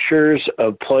pictures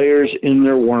of players in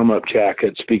their warm-up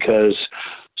jackets, because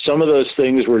some of those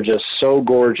things were just so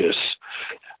gorgeous.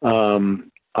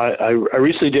 I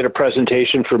recently did a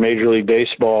presentation for Major League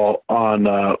Baseball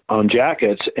on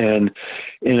jackets, and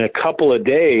in a couple of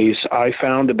days, I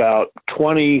found about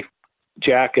 20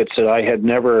 jackets that I had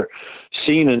never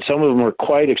seen, and some of them were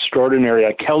quite extraordinary.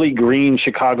 A Kelly Green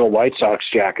Chicago White Sox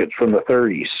jacket from the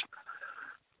 30s.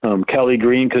 Kelly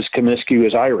Green, because Comiskey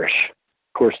was Irish.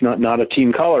 Of course, not a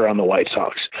team color on the White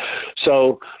Sox.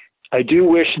 So I do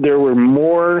wish there were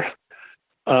more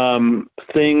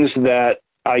things that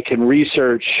I can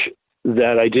research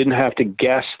that I didn't have to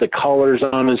guess the colors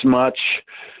on as much,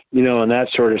 and that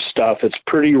sort of stuff. It's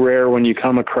pretty rare when you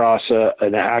come across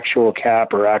an actual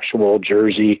cap or actual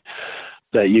jersey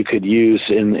that you could use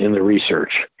in the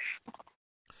research.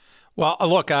 Well,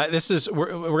 look, we're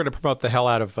going to promote the hell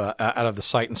out of the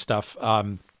site and stuff,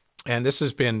 and this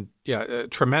has been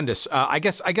tremendous. I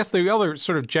guess the other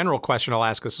sort of general question I'll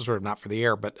ask, this is sort of not for the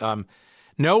air, but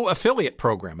no affiliate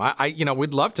program.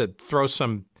 We'd love to throw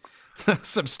some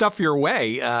stuff your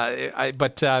way,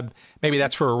 but maybe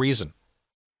that's for a reason.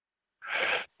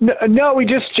 No, we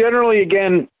just generally,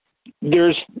 again,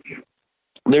 there's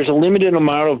a limited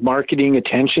amount of marketing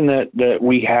attention that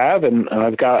we have, and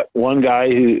I've got one guy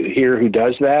who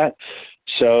does that.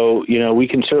 So, we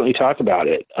can certainly talk about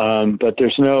it, but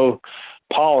there's no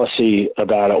policy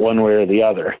about it one way or the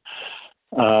other.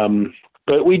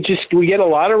 But we get a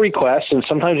lot of requests, and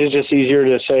sometimes it's just easier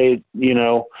to say,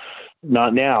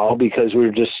 not now, because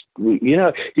you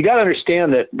got to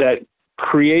understand that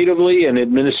creatively and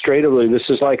administratively, this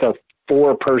is like a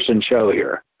 4-person show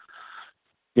here.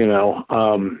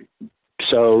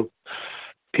 So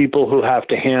people who have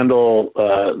to handle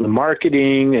the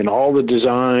marketing and all the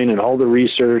design and all the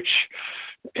research,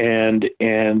 and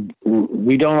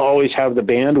we don't always have the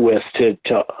bandwidth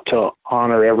to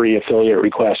honor every affiliate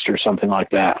request or something like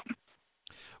that.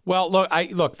 Well,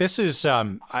 look, this is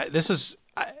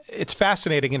it's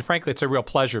fascinating, and frankly, it's a real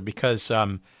pleasure because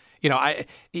I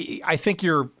think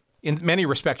you're, in many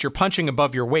respects, you're punching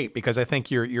above your weight, because I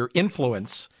think your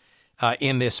influence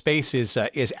in this space is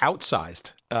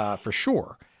outsized for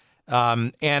sure.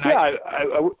 I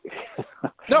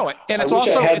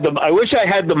wish I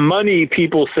had the money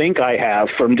people think I have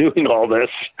from doing all this.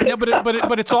 Yeah,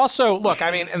 but it's also, look,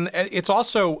 I mean, and it's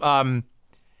also,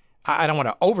 I don't want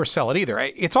to oversell it either.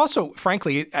 It's also,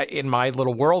 frankly, in my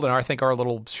little world, and I think our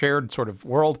little shared sort of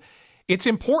world, it's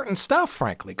important stuff,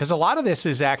 frankly, because a lot of this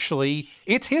is actually,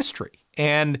 it's history.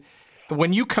 And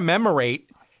when you commemorate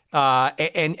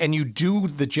and you do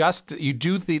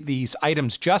these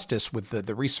items justice with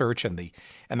the research and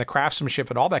the craftsmanship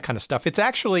and all that kind of stuff, it's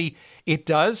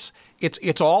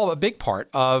all a big part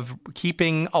of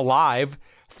keeping alive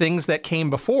things that came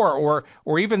before,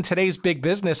 or even today's big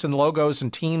business and logos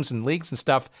and teams and leagues and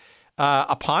stuff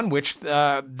upon which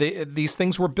these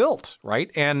things were built, right?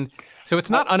 And so it's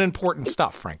not unimportant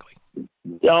stuff, frankly.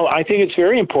 No, I think it's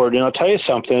very important. And I'll tell you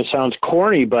something. It sounds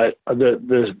corny, but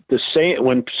the saying,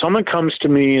 when someone comes to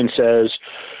me and says,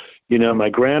 my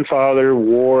grandfather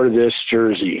wore this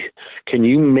jersey, can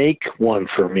you make one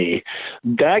for me?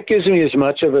 That gives me as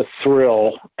much of a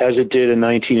thrill as it did in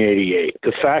 1988.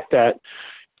 The fact that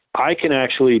I can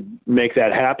actually make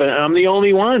that happen. And I'm the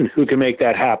only one who can make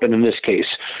that happen in this case.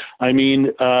 I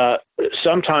mean,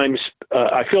 sometimes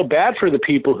I feel bad for the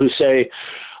people who say,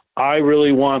 I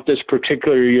really want this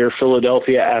particular year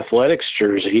Philadelphia Athletics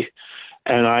jersey.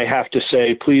 And I have to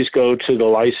say, please go to the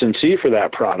licensee for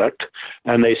that product.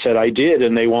 And they said I did,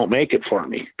 and they won't make it for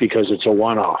me because it's a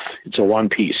one-off. It's a one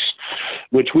piece,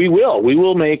 which we will. We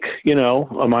will make,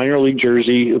 a minor league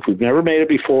jersey. If we've never made it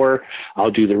before, I'll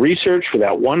do the research for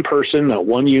that one person, that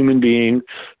one human being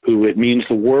who it means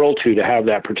the world to have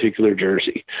that particular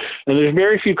jersey. And there's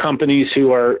very few companies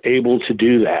who are able to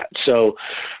do that. So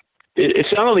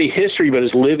it's not only history, but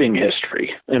it's living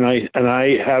history. And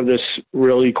I have this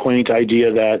really quaint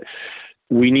idea that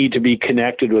we need to be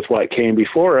connected with what came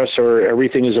before us, or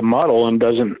everything is a muddle and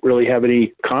doesn't really have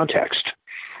any context.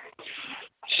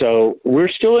 So we're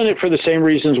still in it for the same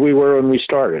reasons we were when we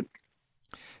started.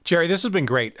 Jerry, this has been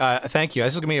great. Thank you.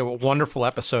 This is going to be a wonderful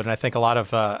episode, and I think a lot of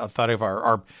thought of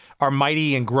our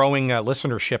mighty and growing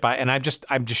listenership.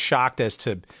 I'm just shocked as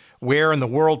to where in the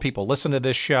world people listen to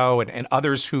this show, and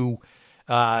others who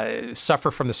suffer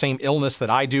from the same illness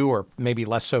that I do, or maybe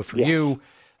less so for you.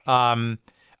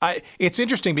 It's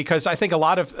interesting because I think a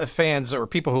lot of fans or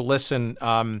people who listen,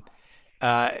 a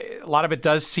lot of it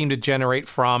does seem to generate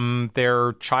from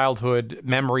their childhood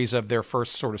memories of their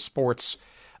first sort of sports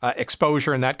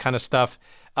exposure and that kind of stuff.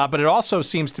 But it also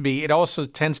tends to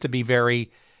be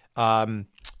very narrow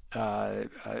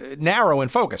in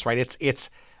focus, right? It's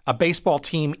a baseball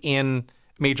team in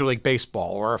Major League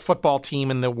Baseball, or a football team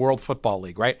in the World Football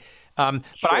League, right? But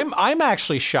I'm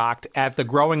actually shocked at the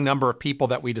growing number of people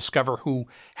that we discover who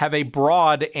have a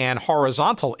broad and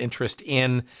horizontal interest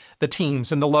in the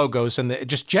teams and the logos and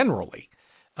just generally,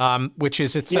 which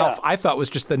is itself, I thought, was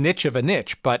just the niche of a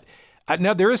niche. But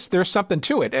no, there's something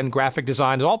to it, and graphic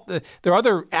design. There are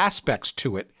other aspects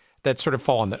to it that sort of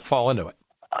fall into it.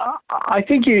 I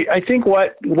think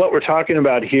what we're talking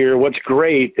about here, what's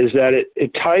great is that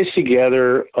it ties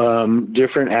together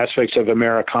different aspects of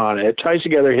Americana. It ties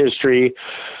together history,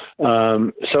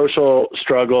 social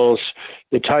struggles.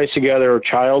 It ties together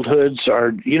childhoods,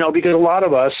 because a lot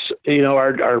of us,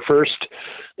 our first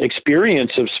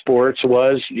experience of sports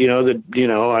was,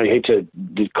 I hate to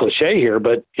be cliche here,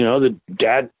 but, the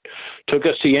dad took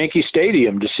us to Yankee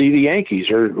Stadium to see the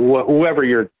Yankees, or whoever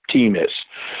your team is.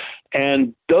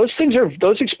 And those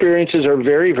experiences are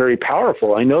very, very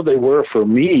powerful. I know they were for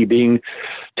me, being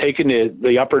taken to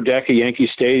the upper deck of Yankee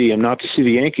Stadium, not to see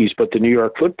the Yankees, but the New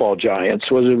York Football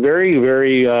Giants, was a very,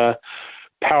 very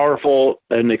powerful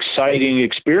and exciting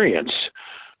experience.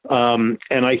 And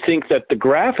I think that the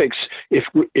graphics, if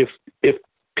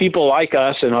people like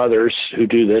us and others who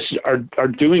do this are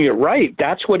doing it right,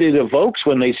 that's what it evokes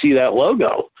when they see that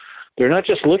logo. They're not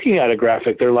just looking at a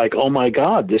graphic. They're like, oh my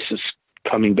God, this is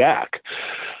coming back.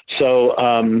 So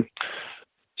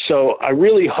I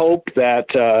really hope that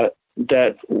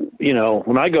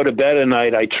when I go to bed at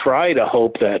night, I try to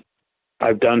hope that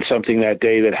I've done something that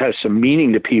day that has some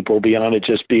meaning to people beyond it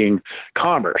just being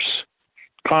commerce.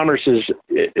 Commerce is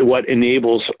what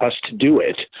enables us to do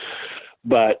it,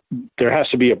 but there has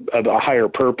to be a higher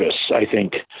purpose, I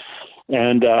think.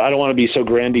 And I don't want to be so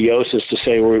grandiose as to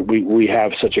say we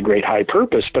have such a great high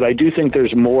purpose, but I do think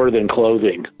there's more than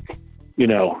clothing,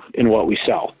 in what we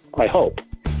sell, I hope.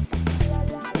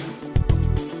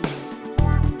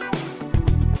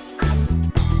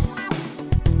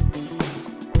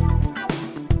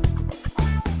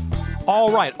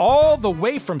 All right. All the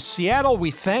way from Seattle, we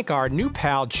thank our new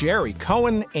pal, Jerry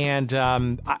Cohen. And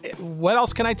what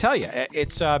else can I tell you?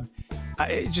 It's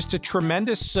just a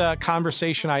tremendous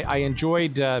conversation. I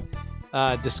enjoyed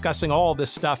discussing all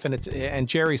this stuff. And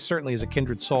Jerry certainly is a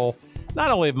kindred soul, not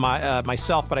only of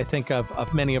myself, but I think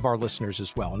of many of our listeners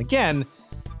as well. And again,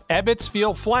 Ebbets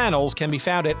Field Flannels can be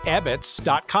found at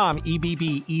ebbets.com,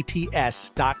 EBBETS.com.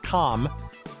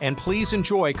 And please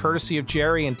enjoy, courtesy of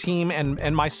Jerry and team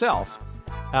and myself,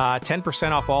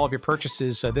 10% off all of your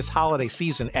purchases this holiday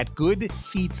season at Good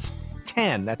Seats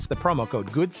 10. That's the promo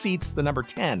code, Good Seats, the number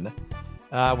 10,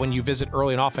 when you visit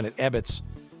early and often at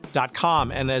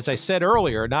ebbets.com. And as I said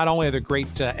earlier, not only are there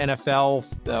great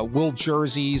NFL wool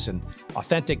jerseys and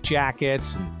authentic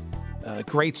jackets and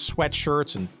great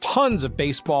sweatshirts and tons of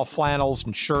baseball flannels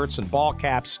and shirts and ball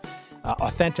caps,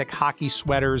 authentic hockey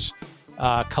sweaters,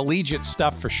 collegiate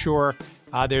stuff for sure.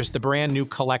 There's the brand new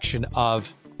collection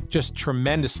of just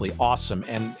tremendously awesome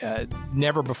and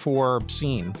never before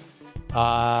seen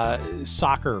pro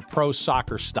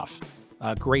soccer stuff.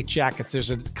 Great jackets.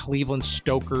 There's a Cleveland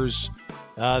Stokers,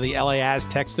 the LA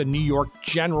Aztecs, the New York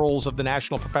Generals of the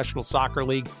National Professional Soccer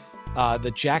League.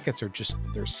 The jackets are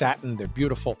they're satin, they're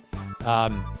beautiful.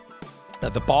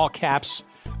 The ball caps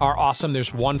are awesome.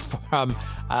 There's one from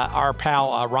our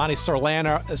pal Ronnie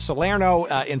Salerno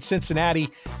in Cincinnati.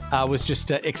 Was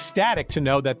just ecstatic to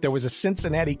know that there was a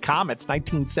Cincinnati Comets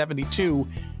 1972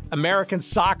 American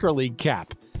Soccer League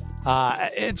cap.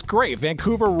 It's great.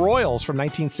 Vancouver Royals from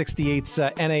 1968's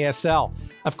NASL.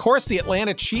 Of course, the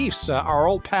Atlanta Chiefs, our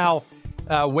old pal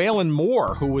Waylon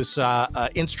Moore, who was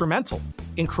instrumental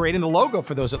in creating the logo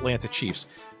for those Atlanta Chiefs.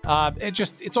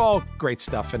 It's all great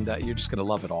stuff, and you're just going to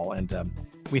love it all. And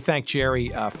we thank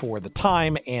Jerry for the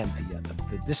time and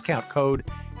the discount code,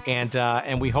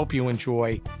 and we hope you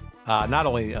enjoy not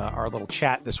only our little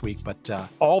chat this week, but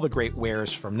all the great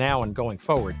wares from now and going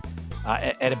forward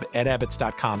at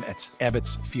Ebbets.com. It's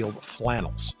Ebbets Field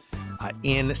Flannels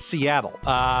in Seattle.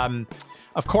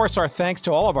 Of course, our thanks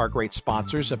to all of our great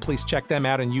sponsors. Please check them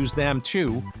out and use them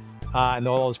too. And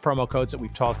all those promo codes that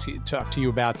we've talked to you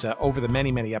about over the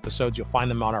many, many episodes. You'll find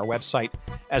them on our website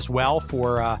as well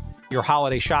for your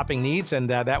holiday shopping needs. And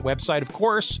that website, of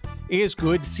course, is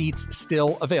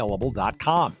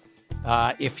goodseatsstillavailable.com.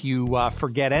 If you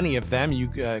forget any of them, you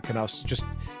can also just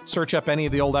search up any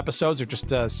of the old episodes or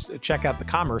just check out the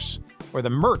commerce or the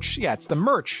merch. Yeah, it's the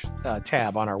merch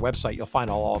tab on our website. You'll find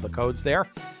all the codes there.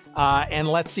 And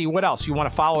let's see what else. You want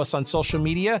to follow us on social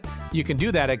media? You can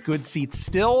do that at Good Seats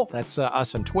Still. That's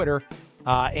us on Twitter.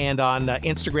 And on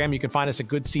Instagram, you can find us at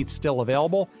Good Seats Still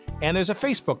Available. And there's a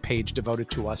Facebook page devoted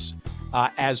to us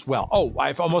as well. Oh,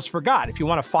 I've almost forgot. If you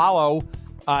want to follow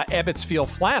Ebbets Field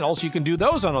Flannels, you can do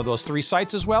those on all those three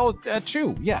sites as well,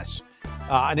 too. Yes.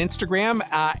 On Instagram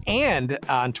and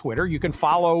on Twitter, you can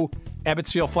follow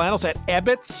Ebbets Field Flannels at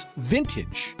Ebbets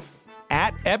Vintage.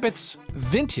 At Ebbets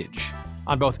Vintage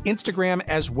on both Instagram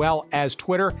as well as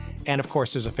Twitter. And of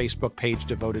course, there's a Facebook page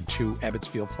devoted to Ebbets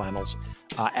Field Flannels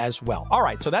as well. All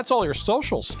right, so that's all your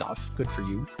social stuff. Good for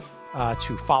you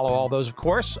to follow all those, of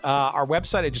course. Our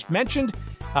website I just mentioned.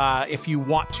 If you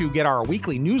want to get our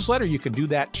weekly newsletter, you can do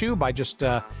that too by just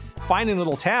finding a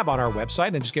little tab on our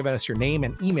website and just giving us your name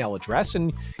and email address,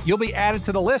 and you'll be added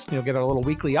to the list and you'll get our little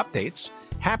weekly updates.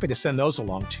 Happy to send those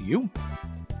along to you.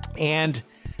 And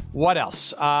what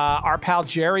else? Our pal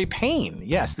Jerry Payne.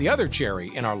 Yes, the other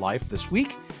Jerry in our life this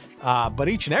week, but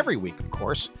each and every week, of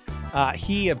course.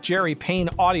 He of Jerry Payne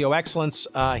Audio Excellence.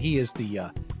 He is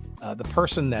the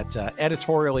person that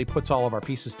editorially puts all of our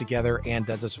pieces together and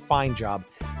does a fine job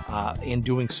in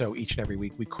doing so each and every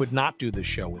week. We could not do this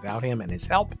show without him and his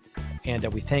help, and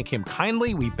we thank him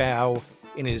kindly. We bow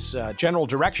in his general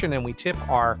direction, and we tip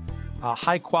our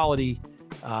high-quality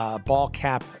ball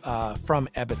cap from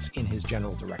Ebbets in his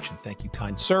general direction. Thank you,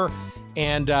 kind sir.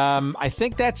 And I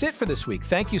think that's it for this week.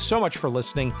 Thank you so much for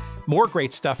listening. More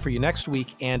great stuff for you next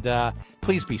week, and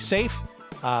please be safe.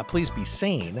 Please be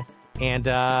sane. And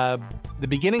the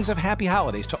beginnings of happy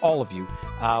holidays to all of you.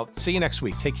 See you next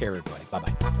week. Take care, everybody.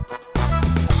 Bye-bye.